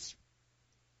tickets,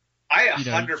 I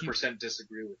 100%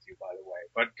 disagree with you, by the way.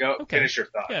 But finish your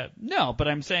thought. Yeah, no, but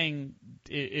I'm saying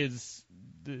is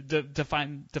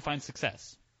define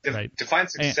success. Right? Define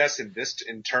success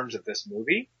in terms of this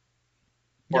movie,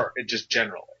 or just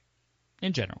generally.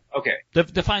 In general. Okay.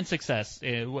 Define success.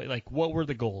 Like, what were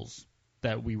the goals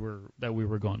that we were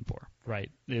going for?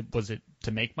 Right? Was it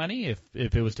to make money? If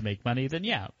it was to make money, then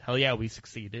hell yeah, we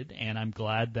succeeded, and I'm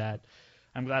glad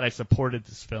I supported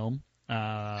this film.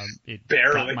 It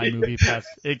Barely. got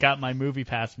my movie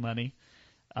pass money.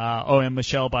 And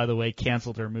Michelle, by the way,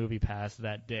 canceled her movie pass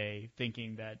that day,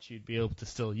 thinking that she'd be able to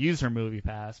still use her movie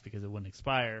pass because it wouldn't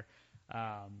expire.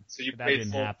 So you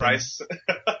paid full price?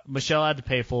 Michelle had to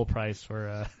pay full price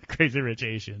for Crazy Rich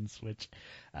Asians, which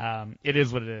it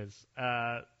is what it is.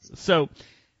 So,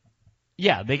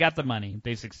 yeah, they got the money.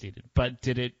 They succeeded. But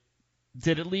did it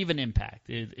leave an impact?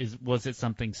 Was it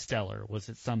something stellar? Was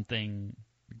it something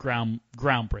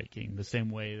groundbreaking, the same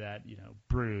way that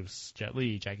Bruce, Jet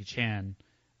Li, Jackie Chan.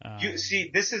 That's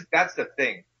the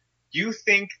thing. You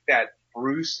think that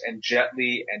Bruce and Jet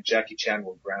Li and Jackie Chan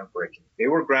were groundbreaking? They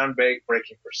were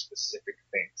groundbreaking for specific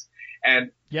things,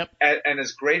 and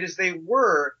as great as they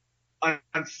were,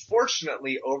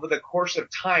 unfortunately, over the course of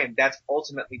time, that's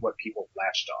ultimately what people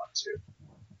latched on to.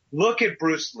 Look at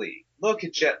Bruce Lee. Look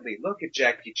at Jet Li. Look at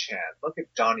Jackie Chan. Look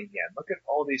at Donnie Yen. Look at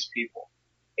all these people.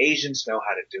 Asians know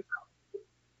how to do kung fu.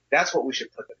 That's what we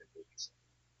should put them in movies.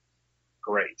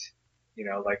 Great.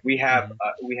 We have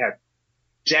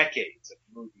decades of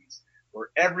movies where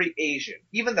every Asian,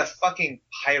 even the fucking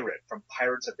pirate from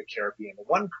Pirates of the Caribbean, the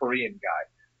one Korean guy,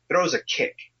 throws a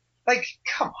kick. Like,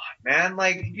 come on, man.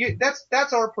 Like,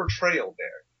 that's our portrayal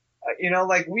there.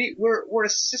 We're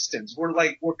assistants.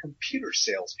 We're computer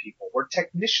salespeople. We're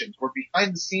technicians. We're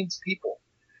behind the scenes people.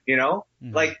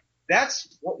 Mm-hmm. Like,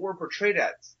 that's what we're portrayed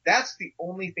as. That's the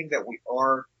only thing that we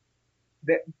are.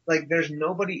 There's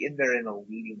nobody in there in a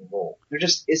leading role. There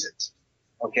just isn't.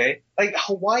 Okay? Like,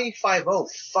 Hawaii Five-0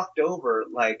 fucked over,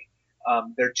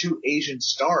 their two Asian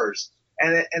stars,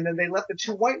 and then they left the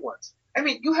two white ones. I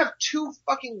mean, you have two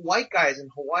fucking white guys in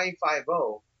Hawaii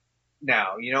Five-0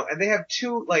 now, and they have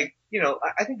two, I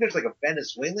think there's a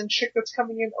Venezuelan chick that's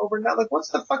coming in over now. Like, what's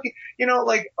the fucking,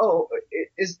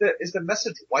 is the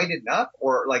message white enough?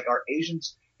 Or, are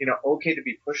Asians, okay to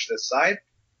be pushed aside?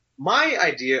 My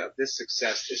idea of this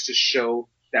success is to show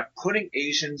that putting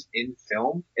Asians in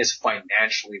film is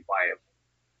financially viable.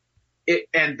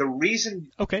 And the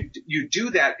reason you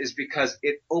do that is because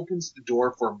it opens the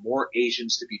door for more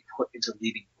Asians to be put into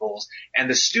leading roles. And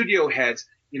the studio heads,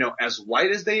 as white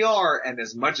as they are and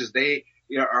as much as they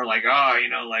are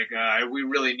we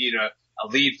really need a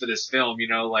lead for this film,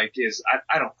 I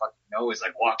don't fucking know, is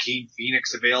Joaquin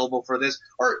Phoenix available for this?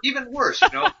 Or even worse,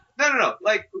 No.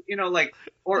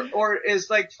 Or is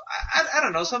I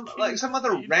don't know, some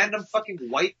other random fucking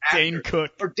white actor.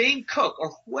 Dane Cook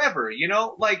or whoever, and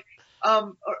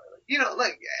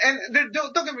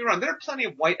don't get me wrong, there are plenty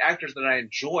of white actors that I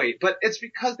enjoy, but it's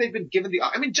because they've been given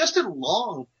Justin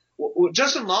Long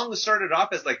started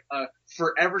off as a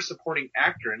forever supporting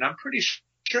actor, and I'm pretty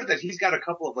sure that he's got a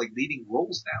couple of leading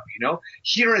roles now,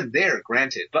 here and there,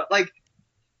 granted, but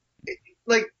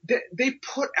they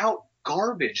put out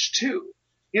garbage too.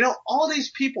 You know, all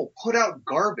these people put out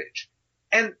garbage.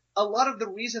 And a lot of the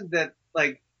reason that,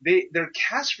 like, they're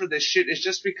cast for this shit is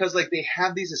just because, like, they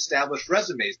have these established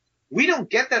resumes. We don't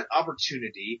get that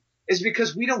opportunity is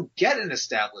because we don't get an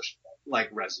established, like,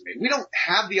 resume. We don't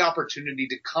have the opportunity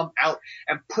to come out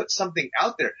and put something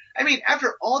out there. I mean,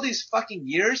 after all these fucking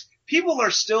years, people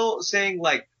are still saying,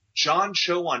 like, John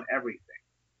Cho on everything.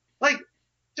 Like,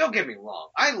 don't get me wrong.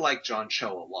 I like John Cho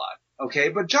a lot. Okay,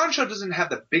 but John Cho doesn't have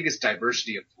the biggest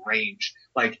diversity of range,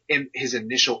 like, in his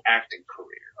initial acting career,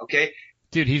 okay?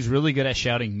 Dude, he's really good at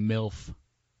shouting MILF.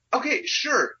 Okay,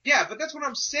 sure, yeah, but that's what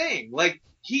I'm saying. Like,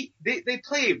 they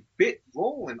play a bit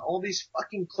role in all these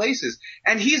fucking places,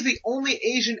 and he's the only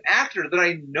Asian actor that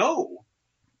I know,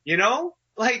 you know?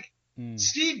 Like,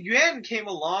 Steve Yuen came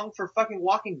along for fucking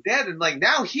Walking Dead, and, like,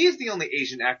 now he's the only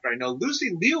Asian actor I know. Lucy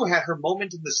Liu had her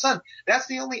moment in the sun. That's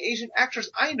the only Asian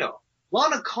actress I know.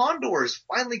 Lana Condor is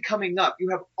finally coming up.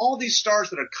 You have all these stars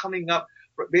that are coming up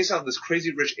based on this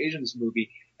Crazy Rich Asians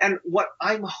movie. And what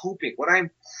I'm hoping, what I'm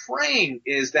praying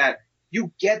is that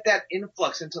you get that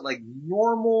influx into, like,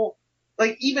 normal,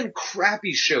 like, even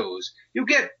crappy shows. You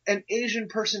get an Asian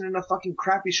person in a fucking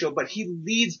crappy show, but he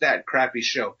leads that crappy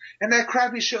show. And that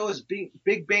crappy show is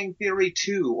Big Bang Theory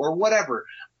 2 or whatever.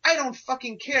 I don't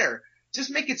fucking care. Just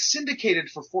make it syndicated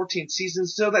for 14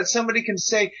 seasons so that somebody can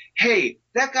say, hey,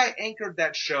 that guy anchored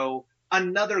that show.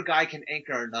 Another guy can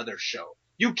anchor another show.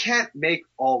 You can't make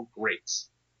all greats.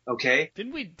 Okay?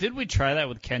 Did we try that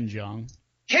with Ken Jeong?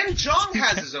 Ken Jeong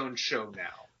has his own show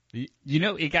now. You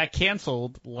know, it got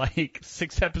canceled like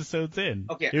 6 episodes in.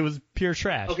 Okay. It was pure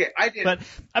trash. Okay, I did.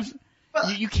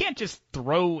 But you can't just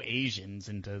throw Asians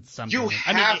into something. You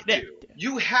have to.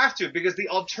 You have to, because the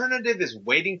alternative is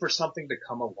waiting for something to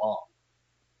come along.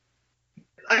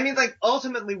 I mean, like,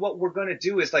 ultimately what we're going to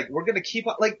do is, like, we're going to keep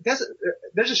on, like, there's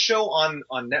a show on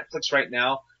Netflix right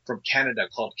now from Canada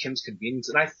called Kim's Convenience,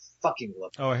 and I fucking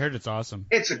love it. Oh, I heard it's awesome.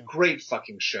 It's a great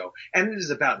fucking show, and it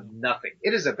is about nothing.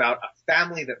 It is about a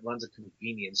family that runs a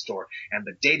convenience store and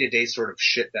the day-to-day sort of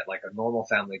shit that, like, a normal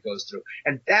family goes through.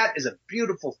 And that is a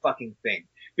beautiful fucking thing.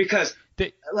 Because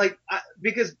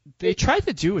they tried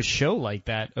to do a show like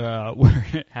that, where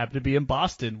it happened to be in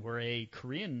Boston, where a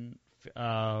Korean,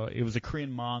 it was a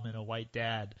Korean mom and a white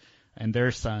dad, and their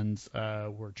sons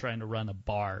were trying to run a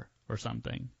bar or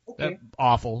something. Okay.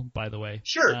 Awful, by the way.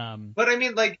 Sure, but I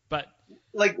mean, like,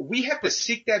 we have to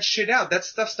seek that shit out. That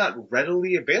stuff's not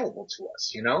readily available to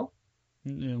us, you know.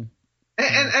 Yeah.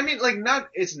 And I mean, like,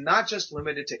 it's not just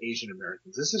limited to Asian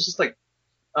Americans. This is just like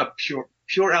a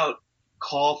pure out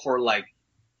call for, like,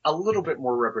 a little bit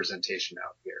more representation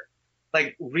out here.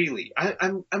 Like, really,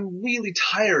 I'm really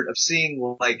tired of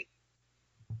seeing, like,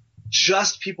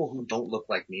 just people who don't look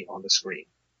like me on the screen.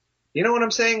 You know what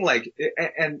I'm saying? Like,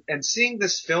 and seeing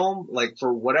this film, like,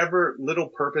 for whatever little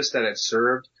purpose that it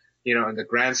served, you know, in the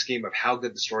grand scheme of how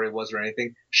good the story was or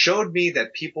anything, showed me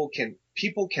that people can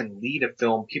lead a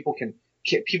film, people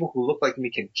who look like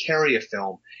me can carry a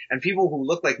film, and people who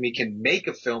look like me can make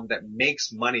a film that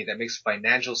makes money, that makes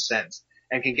financial sense,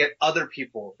 and can get other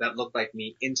people that look like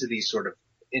me into these sort of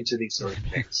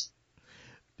things.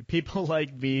 People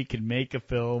like me can make a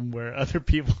film where other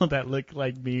people that look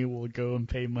like me will go and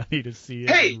pay money to see it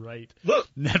and write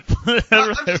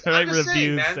Netflix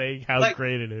reviews saying how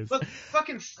great it is. Look,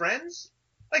 fucking Friends?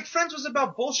 Like, Friends was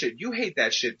about bullshit. You hate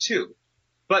that shit too.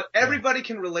 But everybody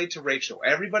can relate to Rachel.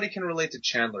 Everybody can relate to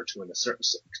Chandler to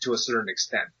a certain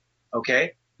extent.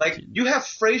 Okay? Like, you have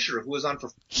Frasier, who was on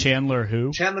for Chandler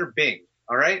who? Chandler Bing.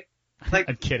 All right? Like,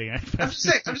 I'm kidding. I'm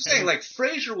just saying, like,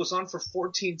 Frasier was on for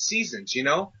 14 seasons, you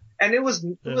know? And it was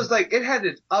like, it had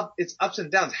its ups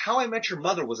and downs. How I Met Your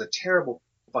Mother was a terrible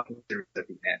fucking series at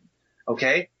the end.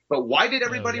 Okay? But why did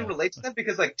everybody relate to them?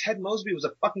 Because, like, Ted Mosby was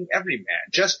a fucking everyman.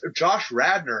 Just Josh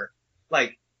Radnor,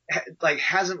 like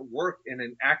hasn't worked in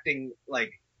an acting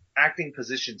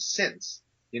position since,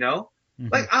 you know?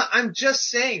 Mm-hmm. Like, I'm just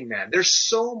saying, man, there's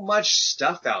so much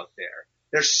stuff out there.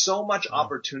 There's so much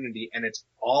opportunity, and it's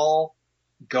all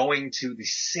going to the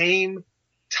same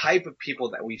type of people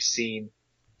that we've seen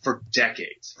for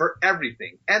decades, for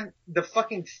everything. And the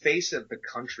fucking face of the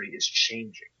country is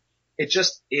changing. It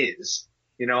just is.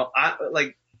 You know,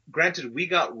 granted, we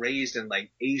got raised in, like,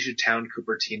 Asia Town,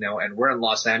 Cupertino, and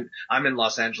I'm in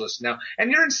Los Angeles now, and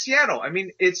you're in Seattle. I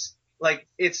mean, it's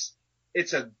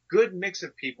a good mix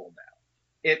of people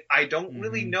now. I don't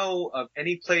really know of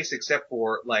any place except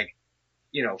for, like,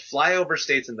 you know, flyover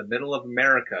states in the middle of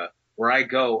America where I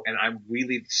go and I'm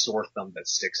really the sore thumb that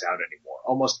sticks out anymore.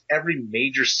 Almost every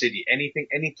major city,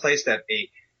 any place that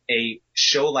a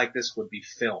show like this would be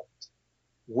filmed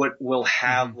will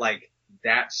have like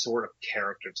that sort of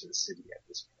character to the city at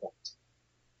this point.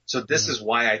 So this is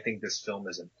why I think this film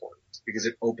is important, because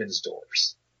it opens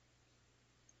doors.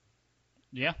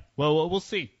 Yeah. Well, we'll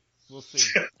see. We'll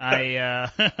see.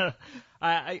 I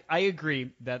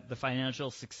agree that the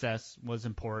financial success was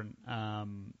important.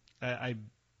 I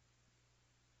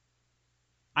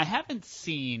haven't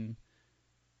seen,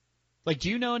 like, do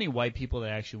you know any white people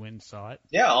that actually went and saw it?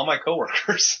 Yeah, all my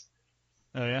coworkers.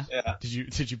 Oh yeah? Yeah.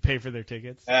 Did you pay for their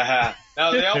tickets? No,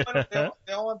 they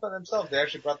all went by themselves. They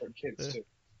actually brought their kids too.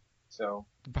 So.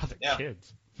 Brought their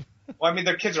kids. Well, I mean,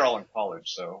 their kids are all in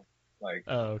college, so like.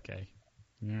 Oh, okay.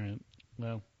 All right.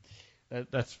 Well,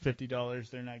 that's $50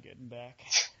 they're not getting back.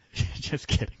 Just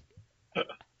kidding.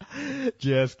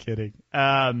 Just kidding.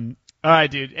 All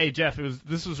right, dude. Hey, Jeff,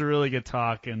 this was a really good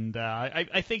talk, and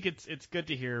I think it's good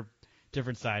to hear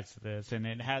different sides to this, and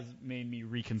it has made me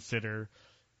reconsider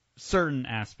certain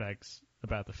aspects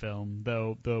about the film,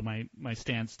 though my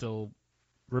stance still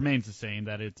remains the same,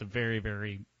 that it's a very,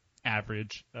 very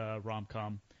average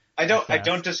rom-com. I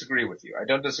don't disagree with you. I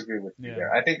don't disagree with you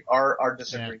there. I think our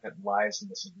disagreement lies in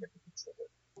the significance of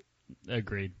it.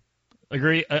 Agreed.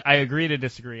 I agree to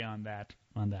disagree on that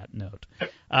note.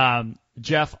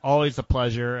 Jeff, always a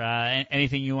pleasure.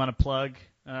 Anything you want to plug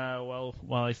while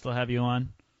I still have you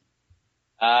on?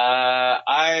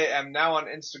 I am now on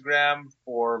Instagram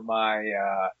for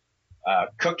my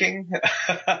cooking.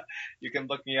 You can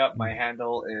look me up. My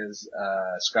handle is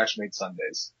Scratch Made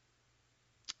Sundays.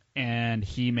 And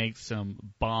he makes some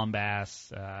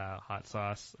bomb-ass hot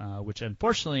sauce, which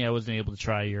unfortunately I wasn't able to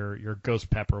try your ghost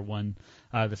pepper one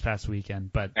this past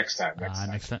weekend. But next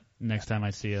time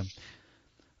I see him.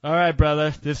 All right,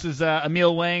 brother. This is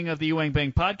Emil Wang of the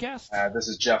Wangbangin podcast. This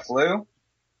is Jeff Liu.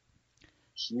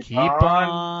 Keep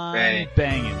on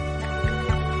banging.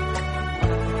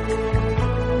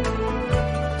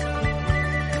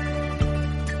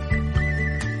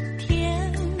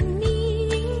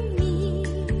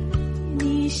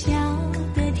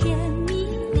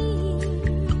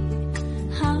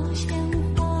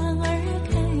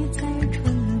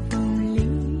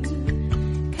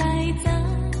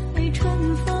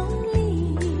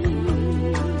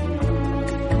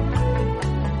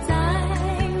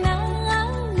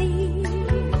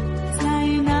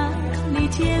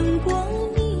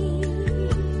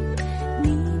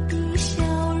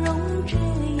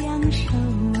熟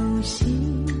悉，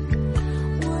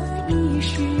我已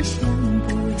是想。